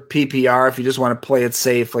argument for PPR if you just want to play it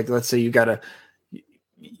safe. Like, let's say you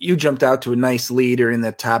jumped out to a nice lead or in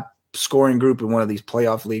the top scoring group in one of these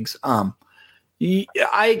playoff leagues.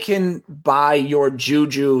 I can buy your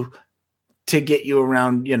Juju to get you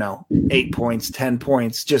around, 8 points, 10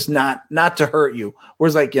 points, just not to hurt you.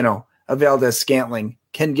 Whereas a Valdez-Scantling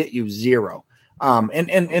can get you 0.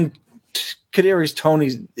 And Kadarius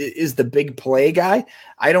Toney is the big play guy.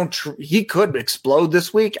 He could explode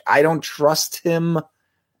this week. I don't trust him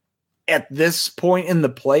at this point in the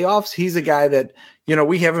playoffs. He's a guy that,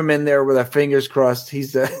 we have him in there with our fingers crossed.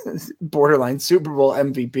 He's the borderline Super Bowl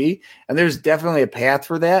MVP, and there's definitely a path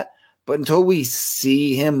for that. But until we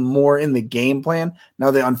see him more in the game plan,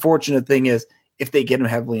 now the unfortunate thing is if they get him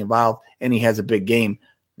heavily involved and he has a big game,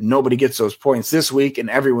 nobody gets those points this week, and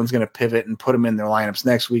everyone's going to pivot and put him in their lineups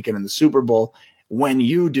next week and in the Super Bowl, when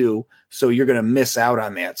you do. So you're going to miss out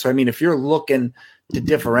on that. So, I mean, if you're looking to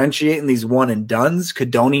differentiate in these one and dones,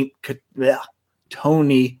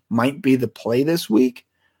 Tony might be the play this week,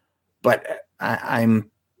 but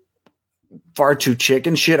I'm far too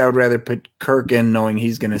chicken shit. I would rather put Kirk in knowing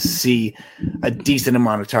he's going to see a decent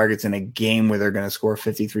amount of targets in a game where they're going to score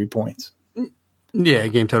 53 points. Yeah,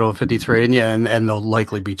 game total of 53, and they'll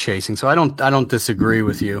likely be chasing. So I don't disagree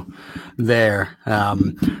with you there. All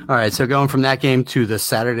right, so going from that game to the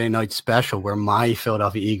Saturday night special where my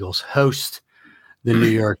Philadelphia Eagles host the New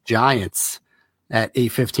York Giants at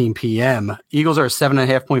 8:15 p.m. Eagles are a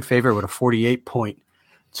 7.5-point favorite with a 48-point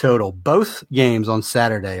total. Both games on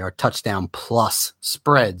Saturday are touchdown plus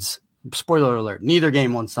spreads. Spoiler alert, neither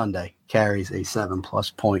game on Sunday carries a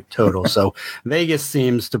 7+ point total. So Vegas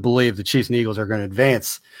seems to believe the Chiefs and Eagles are going to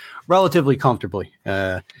advance relatively comfortably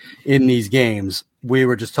in these games. We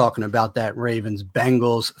were just talking about that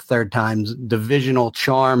Ravens-Bengals third time's divisional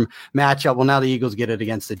charm matchup. Well, now the Eagles get it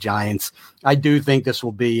against the Giants. I do think this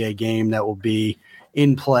will be a game that will be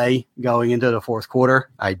in play going into the fourth quarter.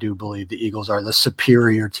 I do believe the Eagles are the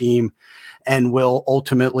superior team and will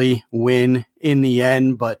ultimately win in the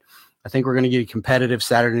end, but I think we're going to get a competitive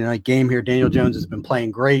Saturday night game here. Daniel Jones has been playing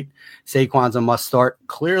great. Saquon's a must start.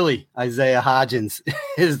 Clearly, Isaiah Hodgins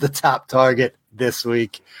is the top target this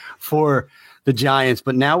week for the Giants.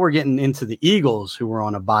 But now we're getting into the Eagles, who were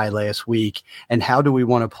on a bye last week. And how do we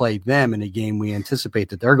want to play them in a game we anticipate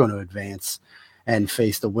that they're going to advance and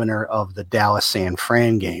face the winner of the Dallas-San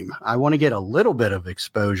Fran game? I want to get a little bit of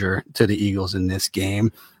exposure to the Eagles in this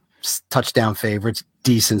game. Touchdown favorites,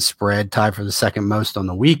 decent spread, tied for the second most on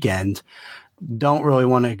the weekend. Don't really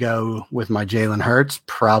want to go with my Jalen Hurts.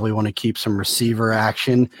 Probably want to keep some receiver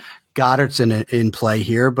action. Goddard's in play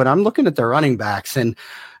here, but I'm looking at the running backs, and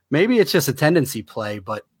maybe it's just a tendency play,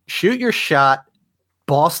 but shoot your shot,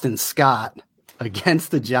 Boston Scott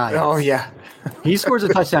against the Giants. Oh, yeah. He scores a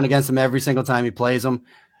touchdown against them every single time he plays them.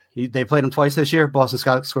 They played him twice this year. Boston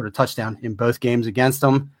Scott scored a touchdown in both games against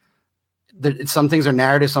them. Some things are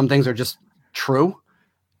narrative, some things are just true,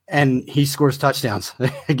 and he scores touchdowns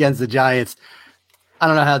against the Giants. I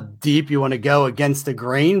don't know how deep you want to go against the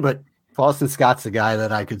grain, but Boston Scott's the guy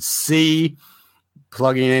that I could see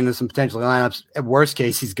plugging into some potential lineups. At worst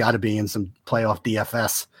case, he's got to be in some playoff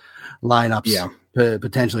DFS lineups. Yeah.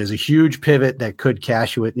 Potentially as a huge pivot that could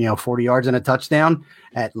cash you at 40 yards and a touchdown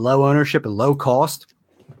at low ownership and low cost.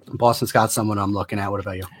 Boston Scott's someone I'm looking at. What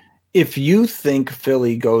about you? If you think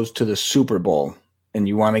Philly goes to the Super Bowl and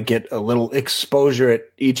you want to get a little exposure at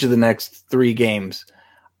each of the next 3 games,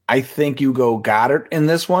 I think you go Goddard in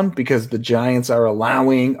this one because the Giants are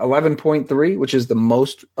allowing 11.3, which is the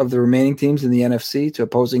most of the remaining teams in the NFC to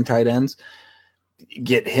opposing tight ends.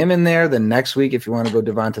 Get him in there. Then next week, if you want to go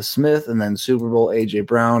Devonta Smith and then Super Bowl A.J.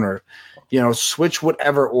 Brown or, switch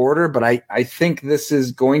whatever order. But I think this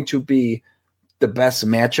is going to be the best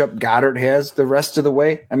matchup Goddard has the rest of the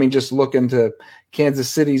way. I mean, just look into Kansas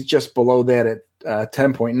City's just below that at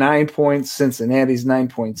 10.9 points. Cincinnati's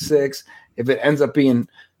 9.6. If it ends up being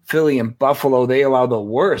Philly and Buffalo, they allow the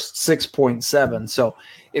worst 6.7. So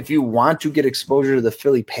if you want to get exposure to the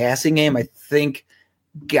Philly passing game, I think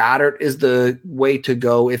Goddard is the way to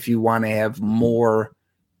go if you want to have more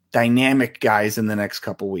dynamic guys in the next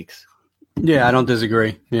couple weeks. Yeah, I don't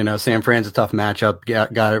disagree. San Fran's a tough matchup.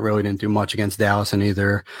 Goddard really didn't do much against Dallas in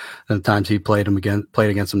either of the times he played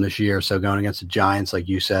against them this year. So going against the Giants, like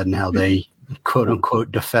you said, and how they quote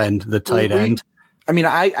unquote defend the tight end. I mean,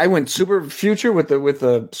 I went super future with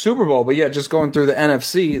the Super Bowl, but yeah, just going through the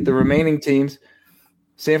NFC, the remaining teams,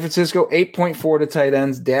 San Francisco 8.4 to tight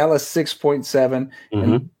ends, Dallas 6.7,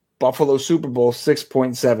 and Buffalo Super Bowl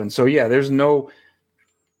 6.7. So yeah,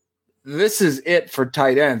 this is it for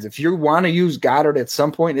tight ends. If you want to use Goddard at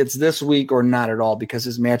some point, it's this week or not at all because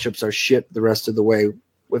his matchups are shit the rest of the way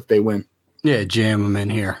if they win. Yeah, jam him in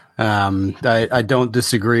here. I don't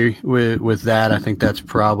disagree with that. I think that's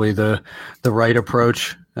probably the right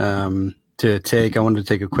approach to take. I wanted to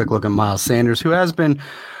take a quick look at Miles Sanders, who has been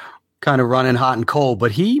kind of running hot and cold, but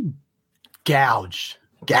he gashed,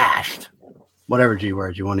 whatever G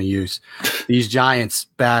word you want to use, these Giants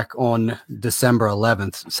back on December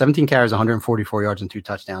 11th. 17 carries, 144 yards, and 2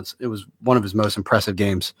 touchdowns. It was one of his most impressive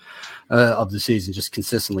games of the season, just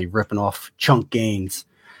consistently ripping off chunk gains.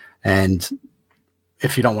 And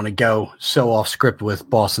if you don't want to go so off script with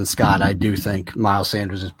Boston Scott, I do think Miles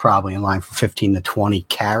Sanders is probably in line for 15 to 20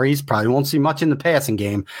 carries. Probably won't see much in the passing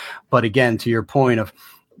game. But again, to your point of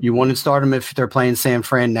you want to start them if they're playing San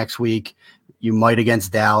Fran next week, You might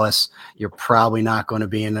against Dallas. You're probably not going to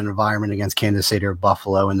be in an environment against Kansas City or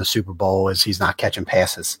Buffalo in the Super Bowl as he's not catching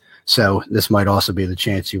passes. So this might also be the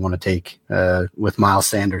chance you want to take with Miles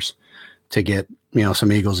Sanders to get,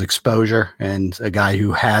 some Eagles exposure and a guy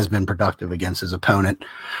who has been productive against his opponent,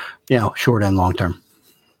 short and long term.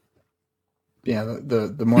 Yeah,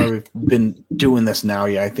 the more we've been doing this now,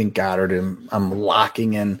 I think Goddard, I'm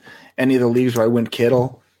locking in any of the leagues where I went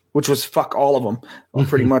Kittle, which was fuck all of them,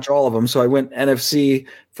 pretty much all of them. So I went NFC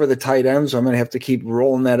for the tight end, so I'm going to have to keep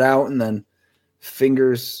rolling that out. And then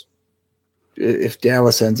fingers, if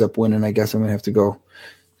Dallas ends up winning, I guess I'm going to have to go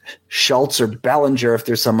Schultz or Bellinger if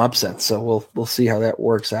there's some upsets. So we'll see how that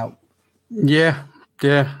works out. Yeah.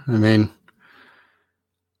 I mean,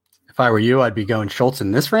 if I were you, I'd be going Schultz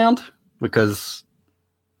in this round because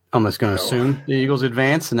I'm just going to assume the Eagles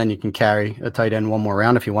advance, and then you can carry a tight end one more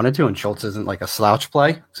round if you wanted to. And Schultz isn't like a slouch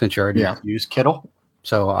play since you already used Kittle.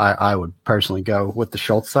 So I would personally go with the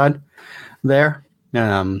Schultz side there.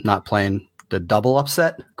 Not playing the double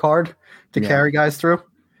upset card to carry guys through.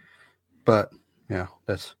 But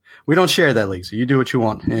we don't share that league, so you do what you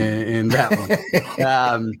want in that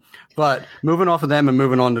one. But moving off of them and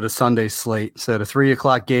moving on to the Sunday slate. So the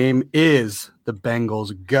 3:00 game is the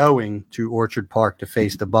Bengals going to Orchard Park to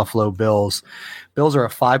face the Buffalo Bills. Bills are a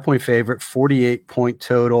 5-point favorite, 48-point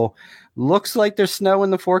total. Looks like there's snow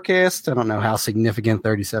in the forecast. I don't know how significant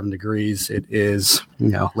 37 degrees it is,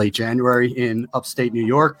 late January in upstate New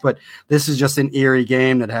York. But this is just an eerie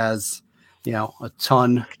game that has, a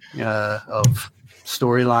ton of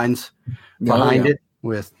storylines behind it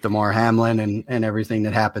with DeMar Hamlin and everything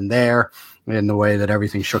that happened there and the way that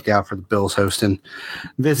everything shook out for the Bills hosting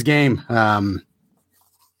this game.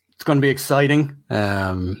 It's going to be exciting.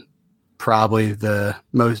 Probably the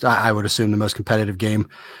most, I would assume, the most competitive game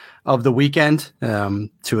of the weekend.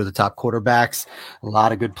 Two of the top quarterbacks, a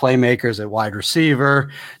lot of good playmakers at wide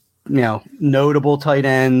receiver, notable tight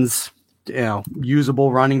ends,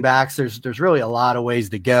 usable running backs. There's really a lot of ways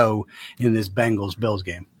to go in this Bengals-Bills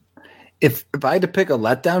game. If I had to pick a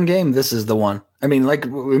letdown game, this is the one. I mean, like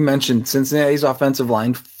we mentioned, Cincinnati's offensive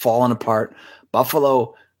line falling apart.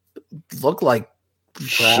 Buffalo looked like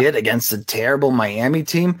shit against a terrible Miami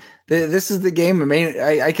team. This is the game. I mean,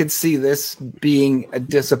 I could see this being a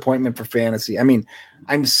disappointment for fantasy. I mean,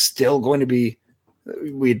 I'm still going to be –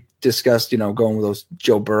 we discussed, going with those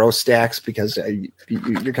Joe Burrow stacks because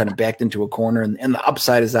you're kind of backed into a corner and the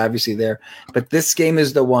upside is obviously there. But this game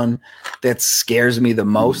is the one that scares me the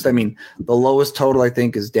most. I mean, the lowest total I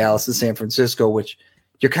think is Dallas and San Francisco, which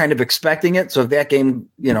you're kind of expecting it. So if that game,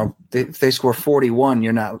 if they score 41,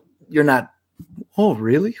 you're not, oh,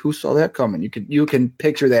 really? Who saw that coming? You can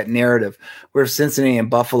picture that narrative where if Cincinnati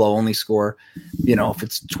and Buffalo only score, if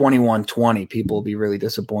it's 21-20, people will be really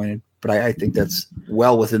disappointed. But I think that's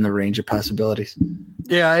well within the range of possibilities.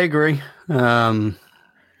 Yeah, I agree.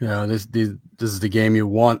 This is the game you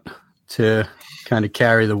want to kind of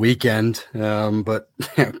carry the weekend. But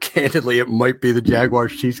candidly, it might be the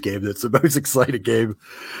Jaguars-Chiefs game that's the most exciting game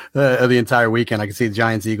of the entire weekend. I can see the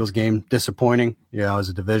Giants-Eagles game disappointing. As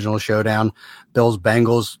a divisional showdown.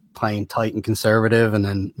 Bills-Bengals playing tight and conservative, and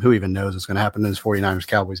then who even knows what's going to happen in this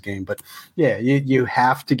 49ers-Cowboys game. But, you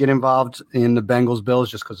have to get involved in the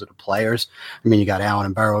Bengals-Bills just because of the players. I mean, you got Allen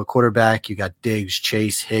and Burrow at quarterback. You got Diggs,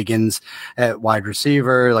 Chase, Higgins at wide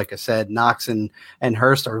receiver. Like I said, Knox and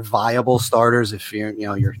Hurst are viable starters if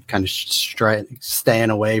you're kind of staying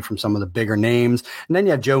away from some of the bigger names. And then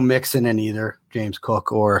you have Joe Mixon and either James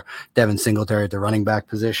Cook or Devin Singletary at the running back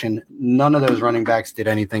position. None of those running backs did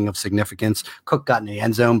anything of significance. Cook got in the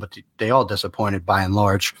end zone, but they all disappointed by and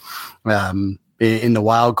large in the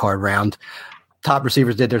wild card round. Top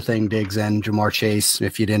receivers did their thing, Diggs and Jamar Chase.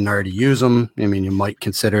 If you didn't already use them, I mean, you might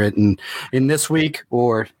consider it in this week,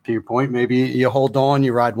 or to your point, maybe you hold on,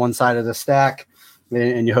 you ride one side of the stack,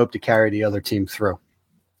 and you hope to carry the other team through.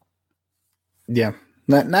 Yeah,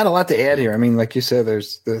 not a lot to add here. I mean, like you said,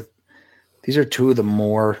 these are two of the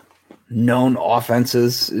more known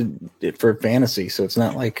offenses for fantasy, so it's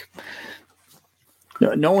not like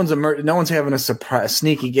no one's having a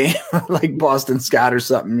sneaky game like Boston Scott or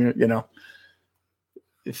something.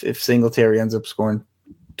 If Singletary ends up scoring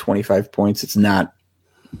 25 points, it's not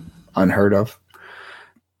unheard of.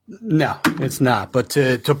 No, it's not. But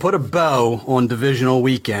to put a bow on divisional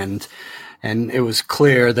weekend, and it was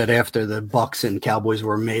clear that after the Bucs and Cowboys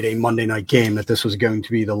were made a Monday night game that this was going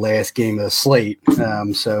to be the last game of the slate.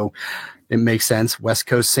 So it makes sense. West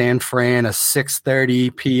Coast San Fran, a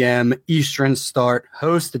 6:30 p.m. Eastern start,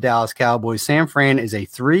 host the Dallas Cowboys. San Fran is a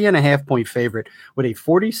 3.5-point favorite with a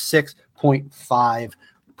 46.5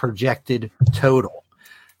 projected total.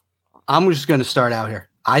 I'm just going to start out here.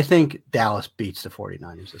 I think Dallas beats the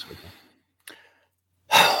 49ers this weekend.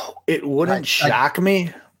 It wouldn't shock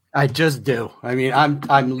me. I just do. I mean,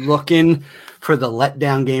 I'm looking for the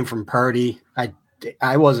letdown game from Purdy.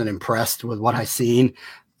 I wasn't impressed with what I seen.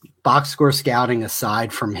 Box score scouting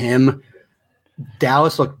aside from him,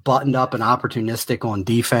 Dallas looked buttoned up and opportunistic on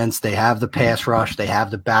defense. They have the pass rush. They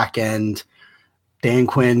have the back end. Dan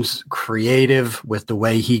Quinn's creative with the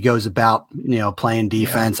way he goes about, playing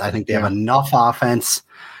defense. I think they have enough offense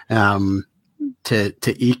to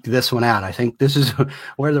eke this one out. I think this is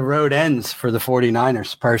where the road ends for the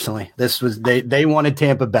 49ers, personally. This was they wanted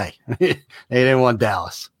Tampa Bay. They didn't want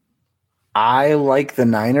Dallas. I like the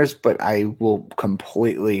Niners, but I will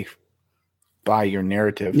completely buy your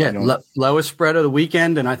narrative. Yeah, lowest spread of the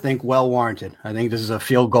weekend, and I think well warranted. I think this is a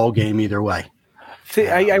field goal game either way. See,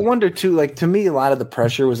 I wonder too, like, to me, a lot of the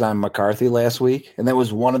pressure was on McCarthy last week, and that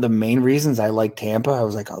was one of the main reasons I liked Tampa. I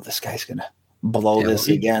was like, oh, this guy's going to blow this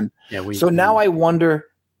again. Yeah, now I wonder,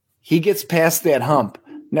 he gets past that hump.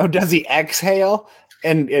 Now, does he exhale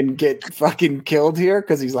and get fucking killed here?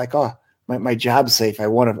 Because he's like, oh, my job's safe. I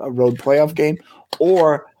won a road playoff game.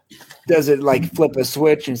 Or does it like flip a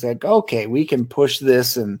switch and it's like, okay, we can push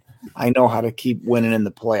this and I know how to keep winning in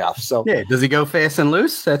the playoffs. So yeah, does he go fast and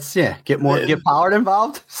loose? That's get Pollard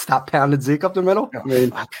involved. Stop pounding Zeke up the middle.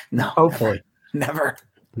 No, hopefully never.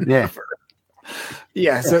 Yeah. Never.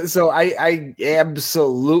 Yeah, so I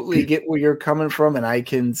absolutely get where you're coming from, and I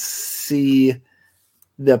can see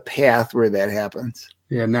the path where that happens.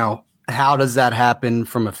 Yeah. Now, how does that happen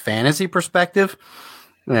from a fantasy perspective?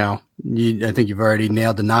 I think you've already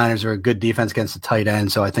nailed the Niners are a good defense against the tight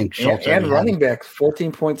end. So I think Schultz and running back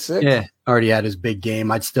 14.6. Yeah, already had his big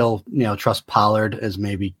game. I'd still trust Pollard as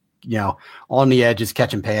maybe on the edges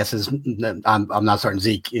catching passes. I'm not starting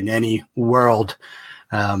Zeke in any world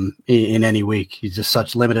in any week. He's just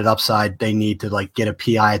such limited upside. They need to get a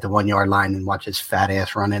PI at the 1 yard line and watch his fat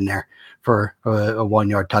ass run in there for a 1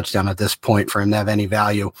 yard touchdown at this point for him to have any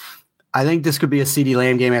value. I think this could be a CeeDee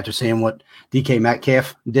Lamb game after seeing what DK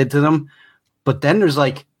Metcalf did to them. But then there's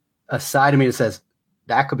a side of me that says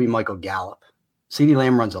that could be Michael Gallup. CeeDee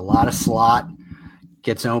Lamb runs a lot of slot,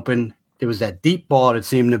 gets open. It was that deep ball that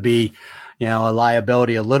seemed to be, a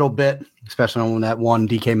liability a little bit, especially on that one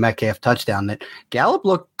DK Metcalf touchdown. That Gallup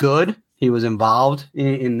looked good. He was involved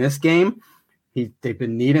in this game. They've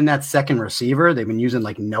been needing that second receiver. They've been using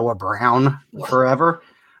Noah Brown forever.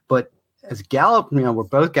 But as Gallup, we're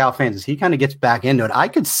both Gallup fans, as he kind of gets back into it, I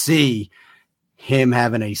could see him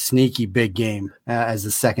having a sneaky big game as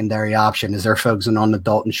the secondary option as they're focusing on the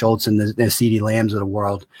Dalton Schultz and the CeeDee Lambs of the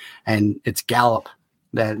world. And it's Gallup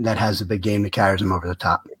that has a big game that carries him over the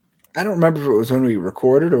top. I don't remember if it was when we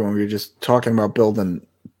recorded or when we were just talking about building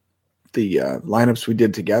the lineups we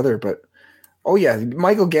did together. But, oh, yeah,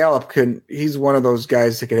 Michael Gallup he's one of those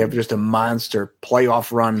guys that could have just a monster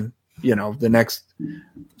playoff run, the next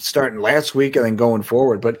starting last week and then going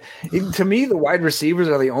forward. But to me, the wide receivers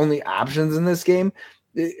are the only options in this game.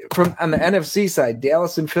 On the NFC side,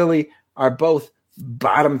 Dallas and Philly are both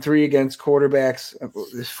bottom three against quarterbacks.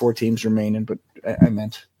 There's 4 teams remaining, but I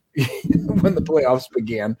meant when the playoffs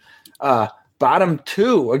began. Bottom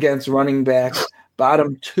 2 against running backs,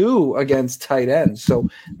 bottom 2 against tight ends. So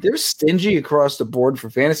they're stingy across the board for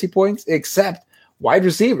fantasy points, except wide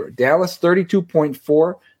receiver. Dallas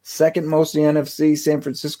 32.4, second most in the NFC. San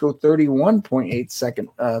Francisco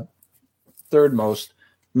 31.8, third most.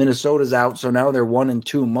 Minnesota's out, so now they're 1 and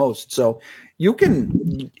 2 most. So you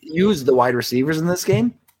can use the wide receivers in this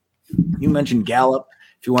game. You mentioned Gallup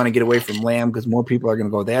if you want to get away from Lamb because more people are going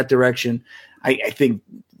to go that direction. I think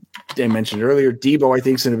I mentioned earlier, Debo, I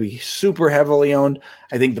think, is going to be super heavily owned.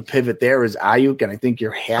 I think the pivot there is Ayuk, and I think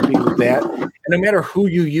you're happy with that. And no matter who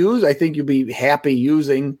you use, I think you'll be happy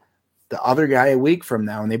using the other guy a week from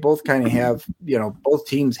now. And they both kind of have, both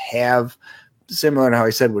teams have, similar to how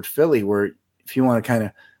I said with Philly, where if you want to kind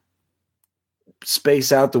of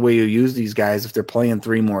space out the way you use these guys, if they're playing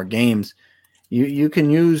 3 more games, you can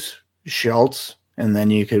use Schultz, and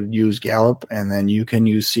then you could use Gallup, and then you can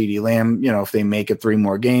use CeeDee Lamb, if they make it 3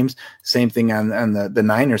 more games. Same thing on the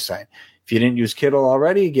Niners side. If you didn't use Kittle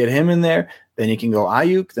already, get him in there. Then you can go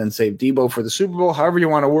Ayuk, then save Debo for the Super Bowl. However you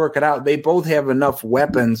want to work it out. They both have enough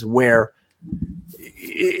weapons where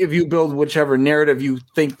if you build whichever narrative you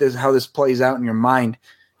think how this plays out in your mind,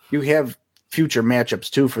 you have future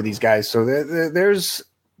matchups too for these guys. So there's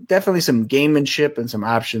definitely some gamemanship and some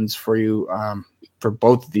options for you for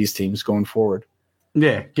both of these teams going forward.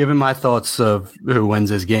 Yeah, given my thoughts of who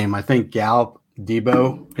wins this game, I think Gallup,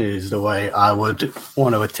 Debo is the way I would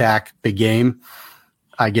want to attack the game.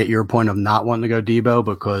 I get your point of not wanting to go Debo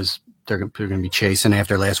because they're going to be chasing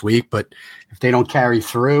after last week. But if they don't carry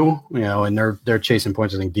through, and they're chasing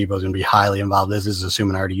points, I think Debo's going to be highly involved. This is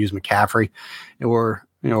assuming I already used McCaffrey or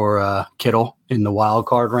Kittle in the wild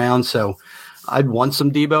card round. So I'd want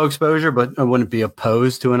some Debo exposure, but I wouldn't be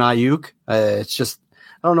opposed to an Ayuk. It's just,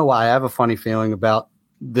 I don't know why. I have a funny feeling about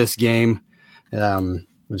this game.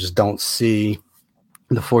 We just don't see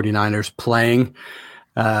the 49ers playing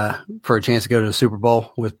for a chance to go to the Super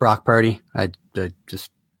Bowl with Brock Purdy. I don't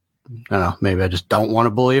know. Maybe I just don't want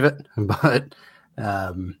to believe it, but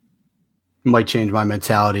might change my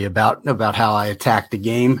mentality about how I attack the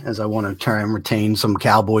game, as I want to try and retain some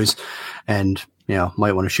Cowboys and,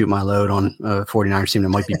 might want to shoot my load on a 49ers team that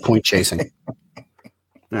might be point chasing.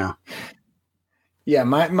 Yeah. Yeah,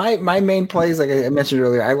 my main plays, like I mentioned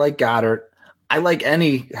earlier, I like Goddard. I like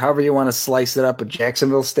however you want to slice it up, a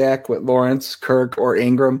Jacksonville stack with Lawrence, Kirk, or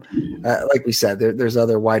Ingram. Like we said, there's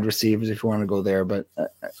other wide receivers if you want to go there, but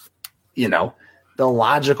the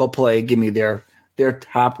logical play, give me their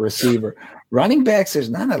top receiver. Running backs, there's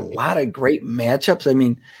not a lot of great matchups. I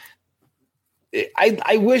mean,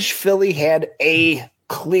 I wish Philly had a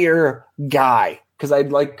clear guy, because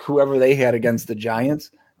I'd like whoever they had against the Giants,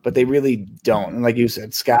 but they really don't. And like you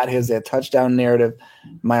said, Scott has that touchdown narrative.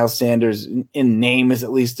 Miles Sanders, in name, is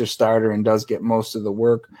at least their starter and does get most of the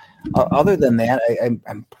work. Other than that,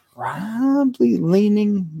 I'm probably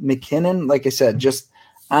leaning McKinnon. Like I said, just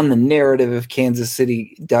on the narrative, if Kansas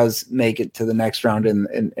City does make it to the next round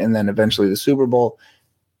and then eventually the Super Bowl,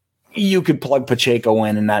 you could plug Pacheco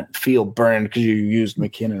in and not feel burned because you used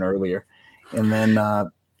McKinnon earlier. And then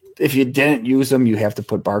if you didn't use him, you have to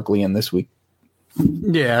put Barkley in this week.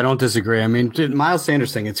 Yeah, I don't disagree. I mean, Miles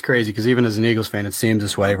Sanders thing, it's crazy because even as an Eagles fan, it seems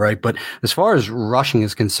this way, right? But as far as rushing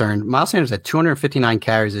is concerned, Miles Sanders had 259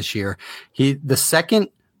 carries this year. The second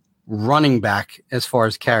running back as far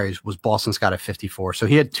as carries was Boston Scott at 54. So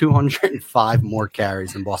he had 205 more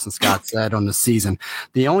carries than Boston Scott said on the season.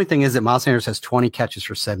 The only thing is that Miles Sanders has 20 catches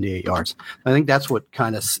for 78 yards. I think that's what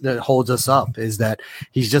kind of holds us up, is that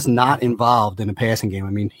he's just not involved in a passing game. I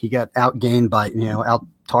mean, he got outgained by, out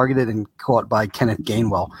targeted and caught by Kenneth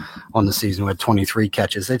Gainwell on the season, who had 23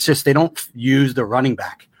 catches. It's just, they don't use the running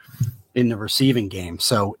back in the receiving game.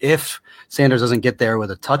 So if Sanders doesn't get there with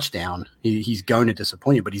a touchdown, he's going to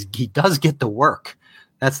disappoint you, but he does get the work.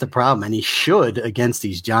 That's the problem. And he should against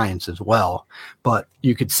these Giants as well. But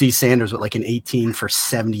you could see Sanders with like an 18 for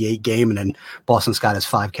 78 game, and then Boston Scott has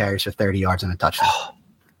 5 carries for 30 yards and a touchdown.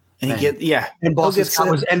 And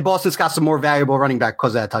Boston Scott's a more valuable running back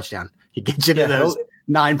because of that touchdown. He gets you to those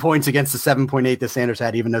 9 points against the 7.8 that Sanders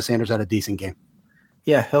had, even though Sanders had a decent game.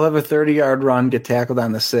 Yeah, he'll have a 30-yard run, get tackled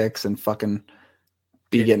on the 6, and fucking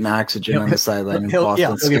be getting oxygen on the sideline. He'll get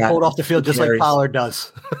pulled off the field just like Pollard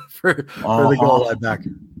does for the goal line back.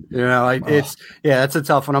 That's a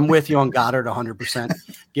tough one. I'm with you on Goddard 100%.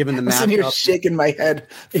 Given the matchup, you're shaking my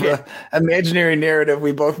head for the imaginary narrative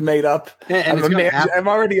we both made up. I'm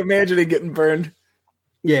already imagining getting burned.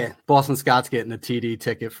 Yeah, Boston Scott's getting a TD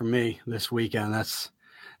ticket from me this weekend. That's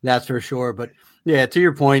for sure. But yeah, to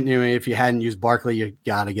your point, if you hadn't used Barkley, you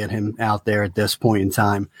got to get him out there at this point in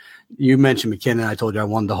time. You mentioned McKinnon. I told you I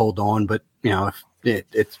wanted to hold on, but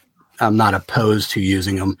if I'm not opposed to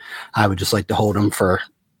using him. I would just like to hold him for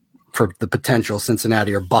the potential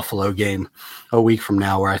Cincinnati or Buffalo game a week from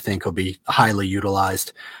now, where I think he'll be highly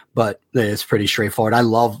utilized. But it's pretty straightforward. I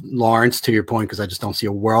love Lawrence, to your point, because I just don't see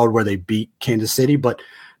a world where they beat Kansas City, but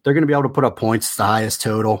they're going to be able to put up points. It's the highest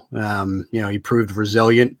total. He proved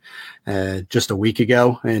resilient just a week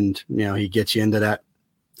ago, and he gets you into that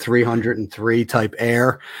 303 type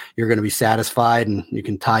air. You're going to be satisfied, and you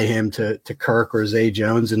can tie him to Kirk or Zay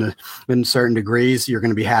Jones in certain degrees. You're going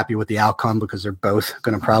to be happy with the outcome because they're both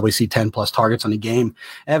going to probably see 10 plus targets on the game.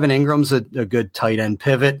 Evan Ingram's a good tight end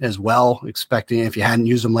pivot as well. Expecting, if you hadn't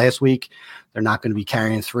used him last week, they're not going to be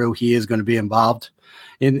carrying through. He is going to be involved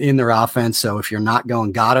in their offense. So if you're not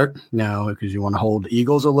going Goddard, because you want to hold the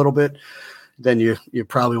Eagles a little bit, then you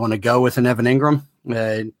probably want to go with an Evan Ingram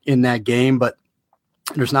in that game. But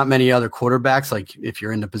there's not many other quarterbacks. Like if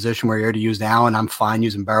you're in the position where you're to use Allen, I'm fine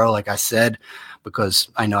using Burrow, like I said, because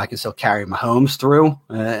I know I can still carry Mahomes through,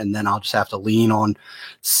 and then I'll just have to lean on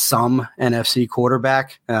some NFC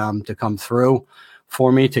quarterback to come through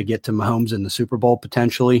for me to get to Mahomes in the Super Bowl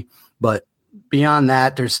potentially. But beyond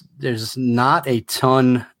that, there's not a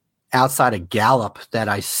ton outside of Gallup that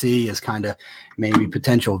I see as kind of maybe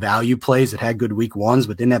potential value plays that had good week ones,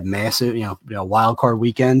 but didn't have massive, wild card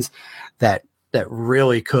weekends that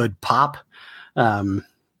really could pop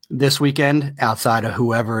this weekend outside of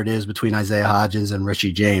whoever it is between Isaiah Hodgins and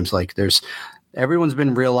Richie James. Like there's everyone's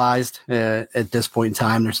been realized at this point in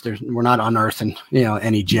time. We're not unearthing,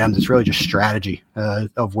 any gems. It's really just strategy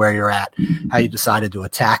of where you're at, how you decided to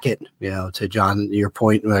attack it. To John, your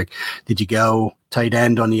point, like, did you go tight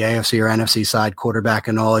end on the AFC or NFC side, quarterback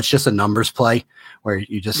and all? It's just a numbers play where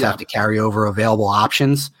you just have to carry over available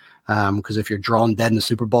options. Because if you're drawn dead in the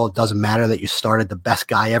Super Bowl, it doesn't matter that you started the best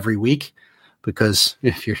guy every week, because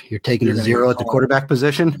if you're taking a zero at the quarterback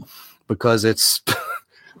position, because it's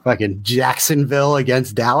fucking Jacksonville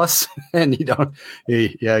against Dallas, and you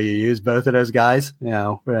use both of those guys,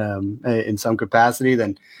 in some capacity,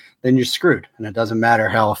 then you're screwed. And it doesn't matter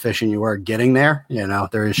how efficient you are getting there.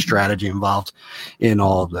 There is strategy involved in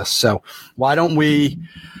all of this. So why don't we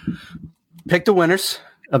pick the winners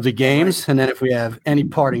of the games, and then if we have any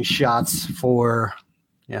parting shots for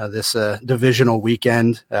this divisional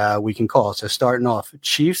weekend, we can call. So starting off,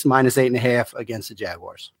 Chiefs -8.5 against the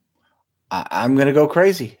Jaguars. I'm going to go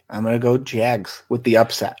crazy. I'm going to go Jags with the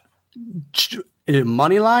upset.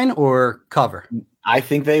 Money line or cover? I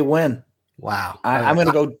think they win. Wow. I'm going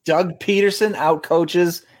to go Doug Peterson out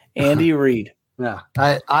coaches Andy Reid. No,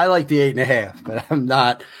 I like the 8.5, but I'm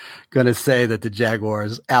not going to say that the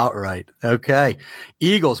Jaguars outright. Okay.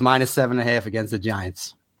 Eagles -7.5 against the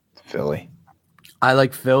Giants. Philly. I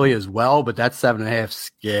like Philly as well, but that 7.5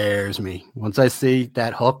 scares me. Once I see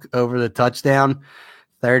that hook over the touchdown,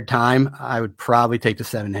 third time, I would probably take the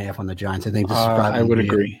 7.5 on the Giants. I think this is probably I would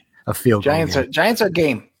agree. A field goal Giants game. Giants are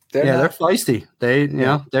game. They're feisty.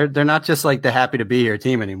 They're not just like the happy to be here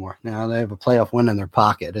team anymore. Now they have a playoff win in their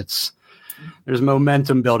pocket. There's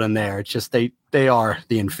momentum building there. It's just they are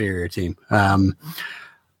the inferior team.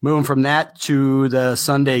 Moving from that to the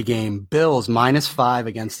Sunday game, Bills -5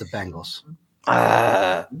 against the Bengals.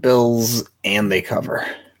 Bills, and they cover.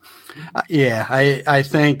 I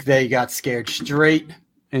think they got scared straight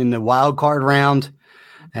in the wild card round,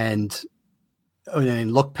 and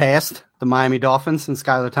look past the Miami Dolphins and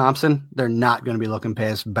Skylar Thompson. They're not going to be looking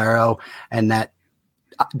past Burrow and that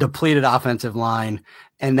depleted offensive line,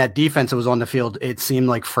 and that defense that was on the field, it seemed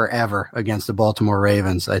like forever against the Baltimore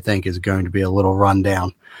Ravens, I think is going to be a little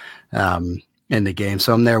rundown in the game.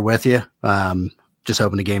 So I'm there with you. Just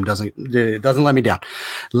hoping the game doesn't let me down.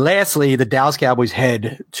 Lastly, the Dallas Cowboys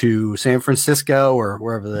head to San Francisco, or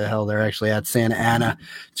wherever the hell they're actually at, Santa Ana,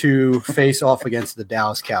 to face off against the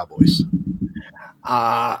Dallas Cowboys.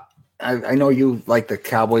 I know you like the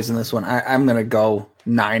Cowboys in this one. I'm going to go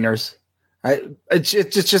Niners. It's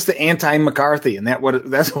just the anti-McCarthy, and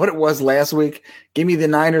that's what it was last week. Give me the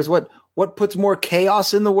Niners. What puts more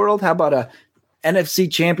chaos in the world? How about a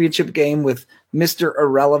NFC Championship game with Mr.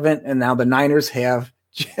 Irrelevant, and now the Niners have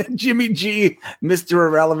Jimmy G, Mr.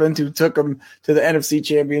 Irrelevant, who took them to the NFC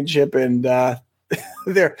Championship, and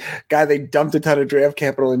their guy, they dumped a ton of draft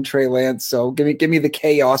capital in Trey Lance. So give me the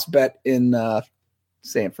chaos bet in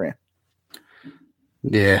San Fran.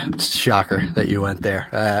 Yeah, it's a shocker that you went there.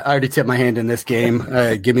 I already tipped my hand in this game.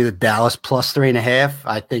 Give me the Dallas +3.5.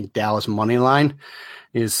 I think Dallas money line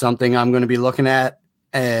is something I'm going to be looking at.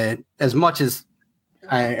 As much as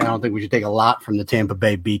I don't think we should take a lot from the Tampa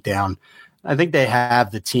Bay beatdown, I think they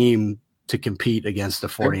have the team to compete against the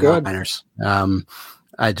 49ers.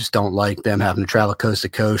 I just don't like them having to travel coast to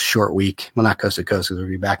coast, short week. Well, not coast to coast because they'll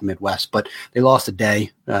be back Midwest, but they lost a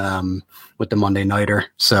day with the Monday Nighter.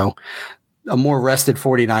 So a more rested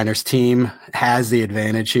 49ers team has the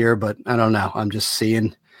advantage here, but I don't know. I'm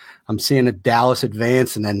seeing a Dallas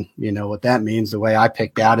advance, and then you know what that means. The way I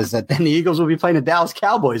picked out is that then the Eagles will be playing the Dallas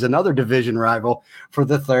Cowboys, another division rival, for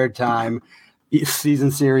the third time.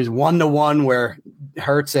 Season series 1-1, where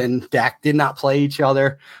Hurts and Dak did not play each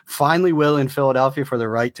other. Finally, will in Philadelphia for the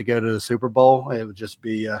right to go to the Super Bowl. It would just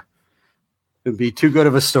be too good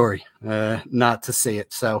of a story not to see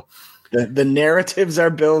it. So the narratives are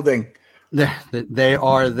building. They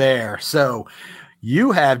are there. So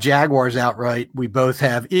you have Jaguars outright. We both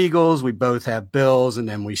have Eagles. We both have Bills, and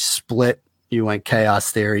then we split. You went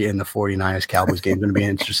chaos theory in the 49ers Cowboys game. Going to be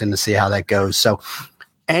interesting to see how that goes. So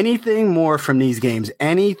anything more from these games?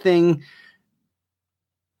 Anything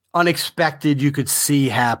unexpected you could see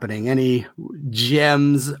happening? Any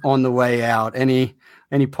gems on the way out? Any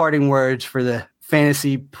parting words for the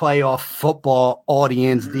fantasy playoff football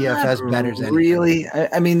audience, DFS bettors? Really?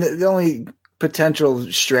 I mean, the only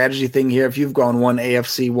potential strategy thing here, if you've gone one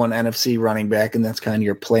AFC, one NFC running back, and that's kind of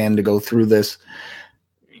your plan to go through this,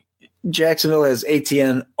 Jacksonville has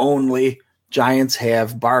ATN only. Giants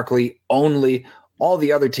have Barkley only. All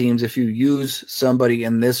the other teams, if you use somebody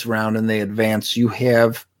in this round and they advance, you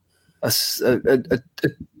have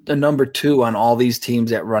a number two on all these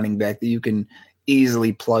teams at running back that you can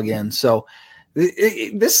easily plug in. So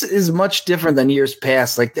This is much different than years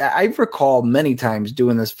past. Like I recall many times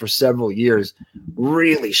doing this for several years,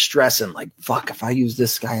 really stressing like, fuck, if I use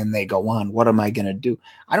this guy and they go on, what am I going to do?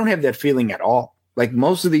 I don't have that feeling at all. Like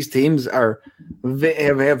most of these teams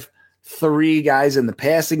have 3 guys in the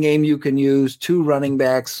passing game you can use, 2 running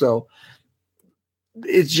backs. So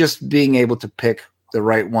it's just being able to pick the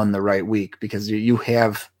right one the right week because you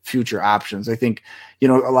have future options. I think, a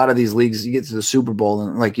lot of these leagues, you get to the Super Bowl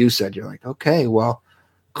and like you said, you're like, okay, well,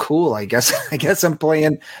 cool. I guess I'm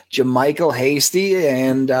playing Jermichael Hasty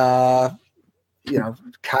and, Kyle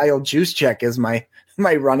Juszczyk as my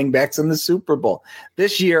running backs in the Super Bowl.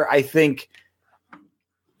 This year, I think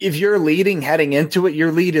if you're leading heading into it,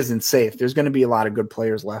 your lead isn't safe. There's going to be a lot of good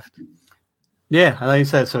players left. Yeah, like you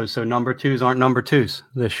said, so number 2s aren't number 2s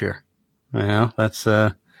this year. That's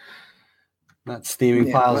not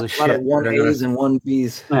steaming piles of shit. A lot of 1As and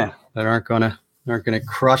 1Bs. Yeah, that aren't gonna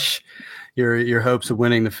crush your hopes of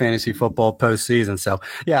winning the fantasy football postseason. So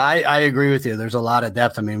yeah, I agree with you. There's a lot of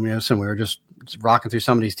depth. I mean, we were just rocking through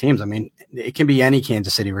some of these teams. I mean, it can be any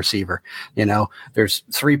Kansas City receiver. There's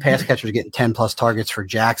 3 pass catchers getting 10 plus targets for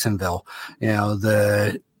Jacksonville.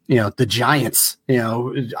 The Giants,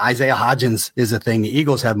 Isaiah Hodgins is a thing. The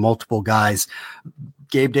Eagles have multiple guys.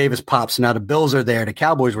 Gabe Davis pops. Now the Bills are there. The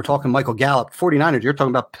Cowboys, we're talking Michael Gallup. 49ers, you're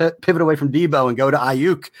talking about pivot away from Debo and go to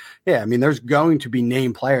Ayuk. Yeah, I mean, there's going to be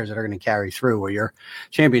named players that are going to carry through where your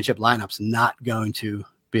championship lineup's not going to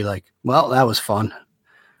be like, well, that was fun.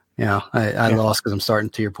 I lost because I'm starting,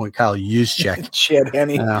 to your point, Kyle Juszczyk. Chad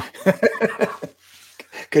Henne.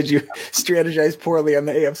 Could you strategize poorly on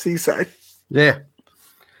the AFC side? Yeah.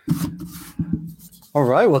 All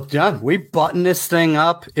right. Well, John, we buttoned this thing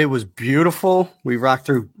up. It was beautiful. We rocked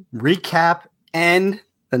through recap and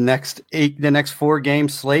the next 4-game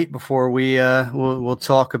slate before we'll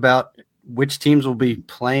talk about which teams will be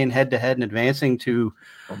playing head to head and advancing to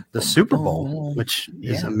the Super Bowl, which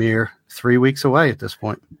is a mere 3 weeks away at this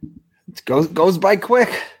point. It goes by quick.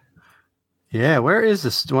 Yeah. Where is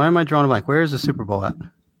this? Why am I drawing a blank? Where is the Super Bowl at?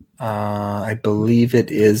 I believe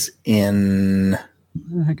it is in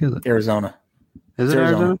Where the heck is it? Arizona. Is it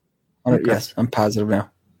Arizona? Okay. Yes, I'm positive now.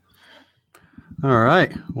 All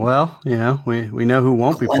right. Well, we know who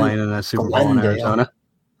won't be playing in that Super Bowl in Arizona,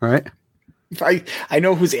 right? I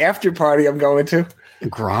know whose after party I'm going to.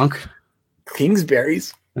 Gronk.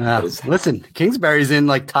 Kingsbury's. Listen, Kingsbury's in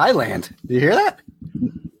Thailand. Do you hear that?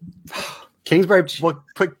 Kingsbury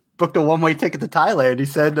booked a one-way ticket to Thailand. He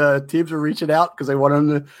said teams were reaching out because they want him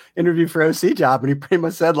to interview for OC job, and he pretty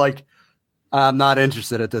much said I'm not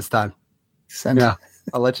interested at this time. Yeah,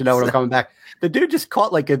 I'll let you know when I'm coming back. The dude just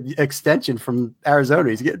caught an extension from Arizona.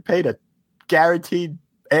 He's getting paid a guaranteed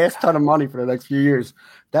ass ton of money for the next few years.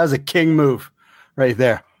 That was a king move right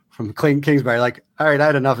there from Kingsbury. All right, I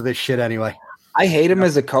had enough of this shit anyway. I hate him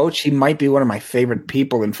as a coach. He might be one of my favorite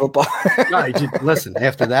people in football. Listen,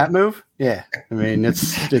 after that move, yeah. I mean,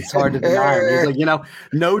 it's hard to deny him. He's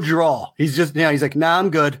no draw. He's just, he's like, nah, I'm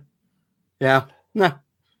good. Yeah, nah.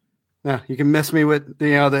 No, you can miss me with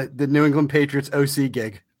the New England Patriots OC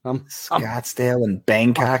gig. Scottsdale and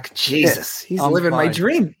Bangkok. Jesus, he's living my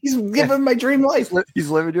dream. He's living my dream life. He's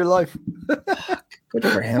living your life. Good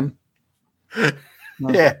for him.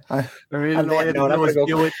 Yeah, I mean, I'm going to go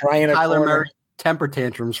deal with Kyler Murray temper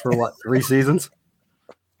tantrums for 3 seasons.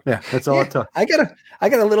 Yeah, that's all it took. I got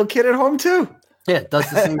a little kid at home too. Yeah, it does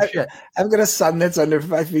the same shit. I've got a son that's under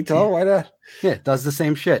 5 feet tall. Why not? Yeah, it does the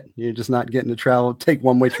same shit. You're just not getting to travel, take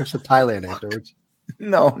one-way trips to Thailand afterwards.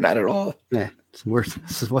 No, not at all. Yeah,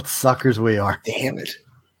 this is what suckers we are. Damn it.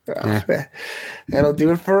 That'll do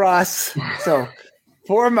it for us. So,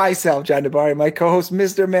 for myself, John DeBari, my co-host,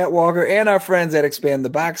 Mr. Matt Walker, and our friends at Expand the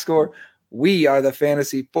Box Score, we are the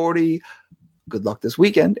Fantasy 40. Good luck this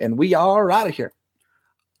weekend, and we are out of here.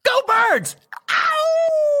 Go Birds!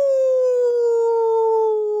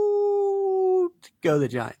 Go the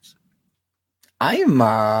Giants. I am,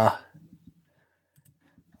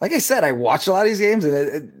 like I said, I watched a lot of these games,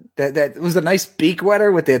 and that was a nice beak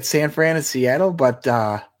wetter with that San Fran and Seattle, but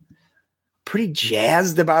pretty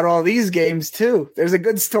jazzed about all these games too. There's a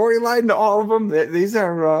good storyline to all of them. These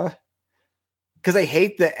are because I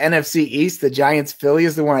hate the NFC East. The Giants Philly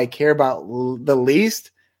is the one I care about the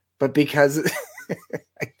least, but because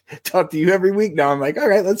I talk to you every week now, I'm like, all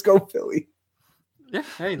right, let's go Philly. Yeah,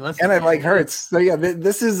 hey, and I like Hurts. So yeah,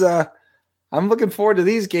 this is I'm looking forward to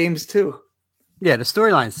these games too. Yeah, the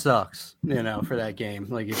storyline sucks, for that game.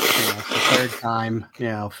 It's the third time,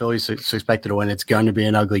 Philly's expected to win. It's going to be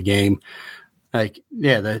an ugly game.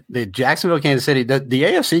 The Jacksonville, Kansas City, the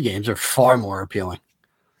AFC games are far more appealing.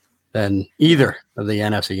 than either of the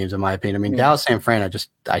NFC games, in my opinion. I mean, Dallas, San Fran, I just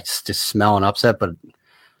smell an upset, but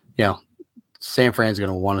San Fran's going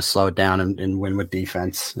to want to slow it down and win with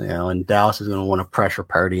defense, and Dallas is going to want to pressure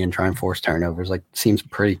Purdy and try and force turnovers. Like, seems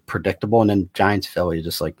pretty predictable. And then Giants, Philly,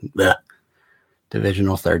 just like bleh.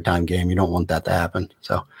 Divisional third-time game. You don't want that to happen.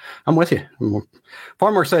 So I'm with you. I'm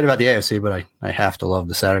far more excited about the AFC, but I have to love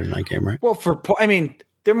the Saturday night game, right? Well,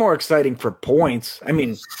 they're more exciting for points. I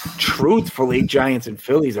mean, truthfully, Giants and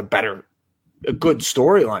Philly's a good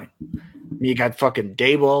storyline. You got fucking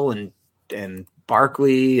Dable and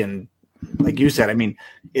Barkley, and like you said, I mean,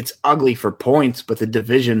 it's ugly for points, but the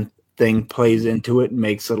division thing plays into it and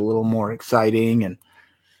makes it a little more exciting. And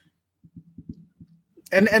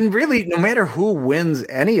really, no matter who wins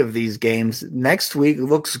any of these games, next week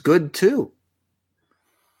looks good too.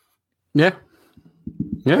 Yeah.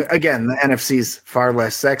 Again, the NFC's far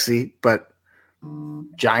less sexy, but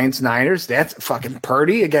Giants, Niners, that's fucking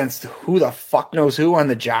Purdy against who the fuck knows who on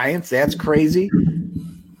the Giants. That's crazy.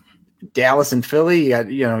 Dallas and Philly, you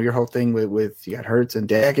got your whole thing with you got Hurts and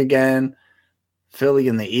Dak again. Philly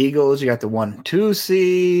and the Eagles, you got the 1-2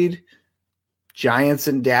 seed. Giants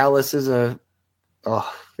and Dallas is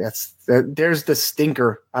there's the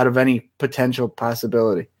stinker out of any potential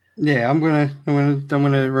possibility. Yeah, I'm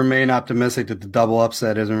gonna remain optimistic that the double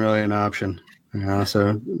upset isn't really an option.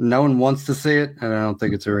 So no one wants to see it, and I don't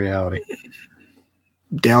think it's a reality.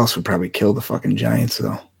 Dallas would probably kill the fucking Giants,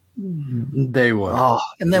 though. They would. Oh,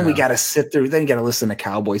 and then we got to sit through. Then you got to listen to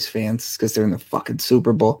Cowboys fans because they're in the fucking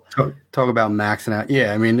Super Bowl. Talk about maxing out.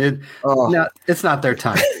 Yeah, I mean it's not their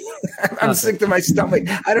time. I'm sick to my stomach.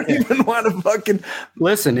 I don't even want to fucking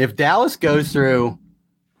listen. If Dallas goes through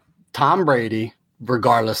Tom Brady,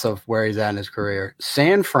 regardless of where he's at in his career,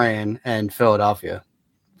 San Fran and Philadelphia,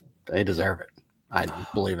 they deserve it. I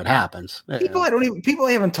believe it happens. People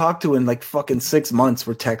I haven't talked to in like fucking 6 months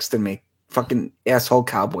were texting me. Fucking asshole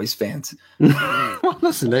Cowboys fans. Well,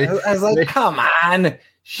 listen, I was like, come on.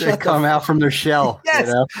 They come out from their shell.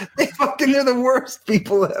 Yes, they're the worst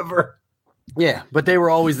people ever. Yeah, but they were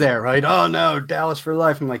always there, right? Oh, no, Dallas for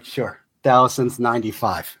life. I'm like, sure. Dallas since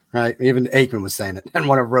 95, right? Even Aikman was saying it. And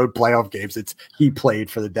one of road playoff games, he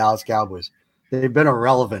played for the Dallas Cowboys. They've been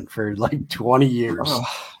irrelevant for like 20 years. Oh.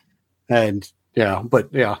 And, now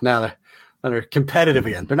they're competitive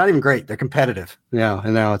again. They're not even great. They're competitive.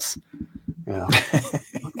 And now it's,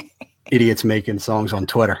 idiots making songs on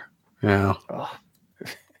Twitter. Fucking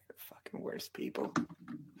worst people.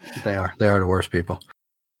 They are the worst people.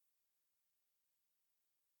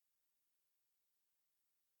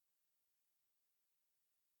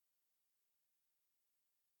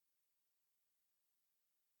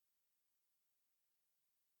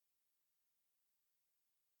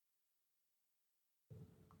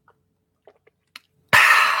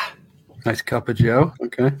 Nice cup of Joe.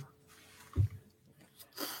 Okay.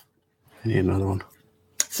 I need another one.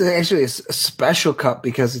 It's actually a special cup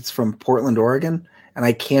because it's from Portland, Oregon, and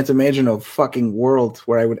I can't imagine a fucking world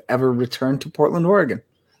where I would ever return to Portland, Oregon.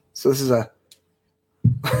 So this is a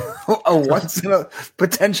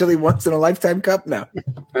potentially once in a lifetime cup now.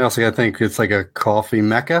 I also got to think it's like a coffee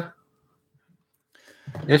mecca.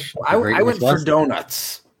 Ish. I went for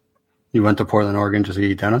donuts. You went to Portland, Oregon just to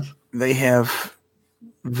eat donuts? They have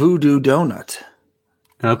Voodoo Donut.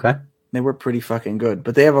 Okay. They were pretty fucking good,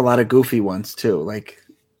 but they have a lot of goofy ones too. Like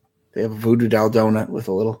they have a Voodoo Doll donut with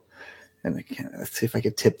a little. And let's see if I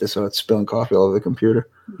could tip this without spilling coffee all over the computer.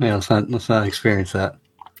 Yeah, let's not experience that.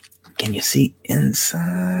 Can you see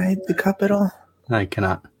inside the cup at all? I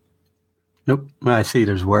cannot. Nope. I see.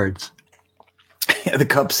 There's words. Yeah, the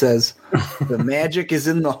cup says, "The magic is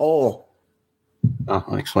in the hole." Oh,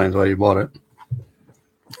 that explains why you bought it.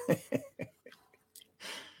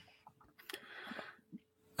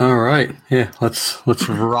 All right. Yeah, let's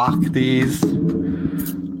rock these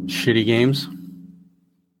shitty games.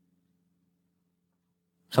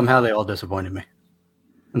 Somehow they all disappointed me.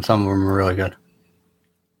 And some of them were really good.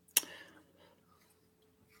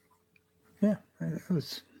 Yeah, I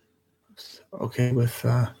was okay with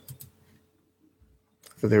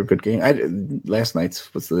they were a good game. Last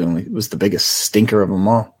night's was the biggest stinker of them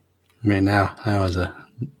all. I mean, that was a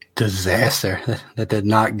disaster. That did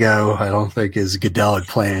not go, I don't think, as Goodell had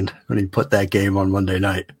planned when he put that game on Monday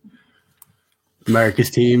night. America's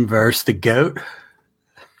team versus the GOAT.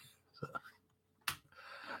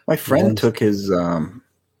 My friend took his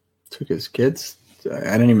kids. I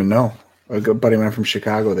didn't even know. A good buddy of mine from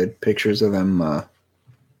Chicago. They had pictures of them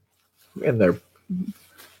in their,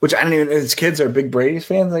 which I don't even. His kids are big Brady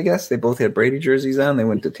fans. I guess they both had Brady jerseys on. They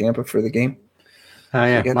went to Tampa for the game. Oh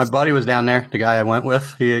yeah, my buddy was down there. The guy I went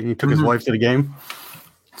with, he took his wife to the game.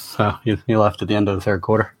 So he left at the end of the third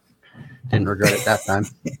quarter. Didn't regret it that time.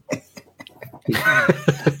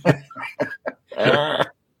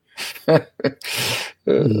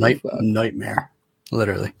 Nightmare,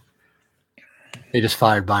 literally. They just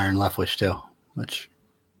fired Byron Leftwich too, which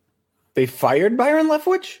they fired Byron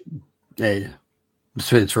Leftwich.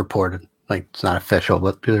 It's reported, like it's not official,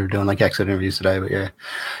 but they're doing like exit interviews today. But yeah,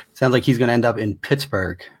 it sounds like he's going to end up in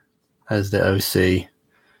Pittsburgh as the OC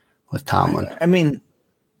with Tomlin. I mean,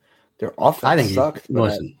 their offense sucked.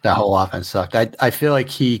 Listen, that whole offense sucked. I feel like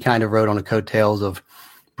he kind of rode on the coattails of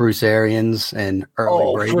Bruce Arians and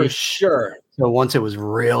early Brady. For sure. So once it was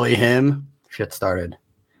really him, shit started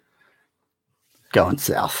going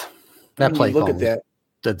south. That play look at that,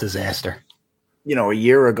 the disaster. You know, a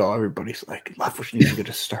year ago, everybody's like, Leftwich needs to get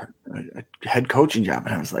a head coaching job,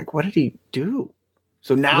 and I was like, what did he do?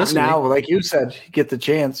 So now, like you said, you get the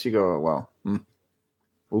chance. You go, well,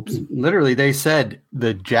 oops. Literally, they said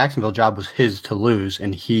the Jacksonville job was his to lose,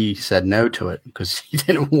 and he said no to it because he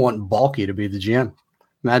didn't want Balky to be the GM.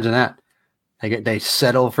 Imagine that. They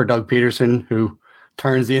settle for Doug Peterson, who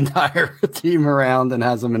turns the entire team around and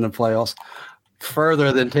has them in the playoffs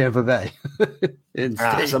further than Tampa Bay.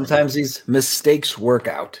 Sometimes these mistakes work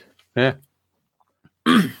out. Yeah.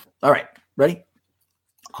 All right. Ready?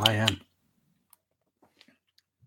 I am.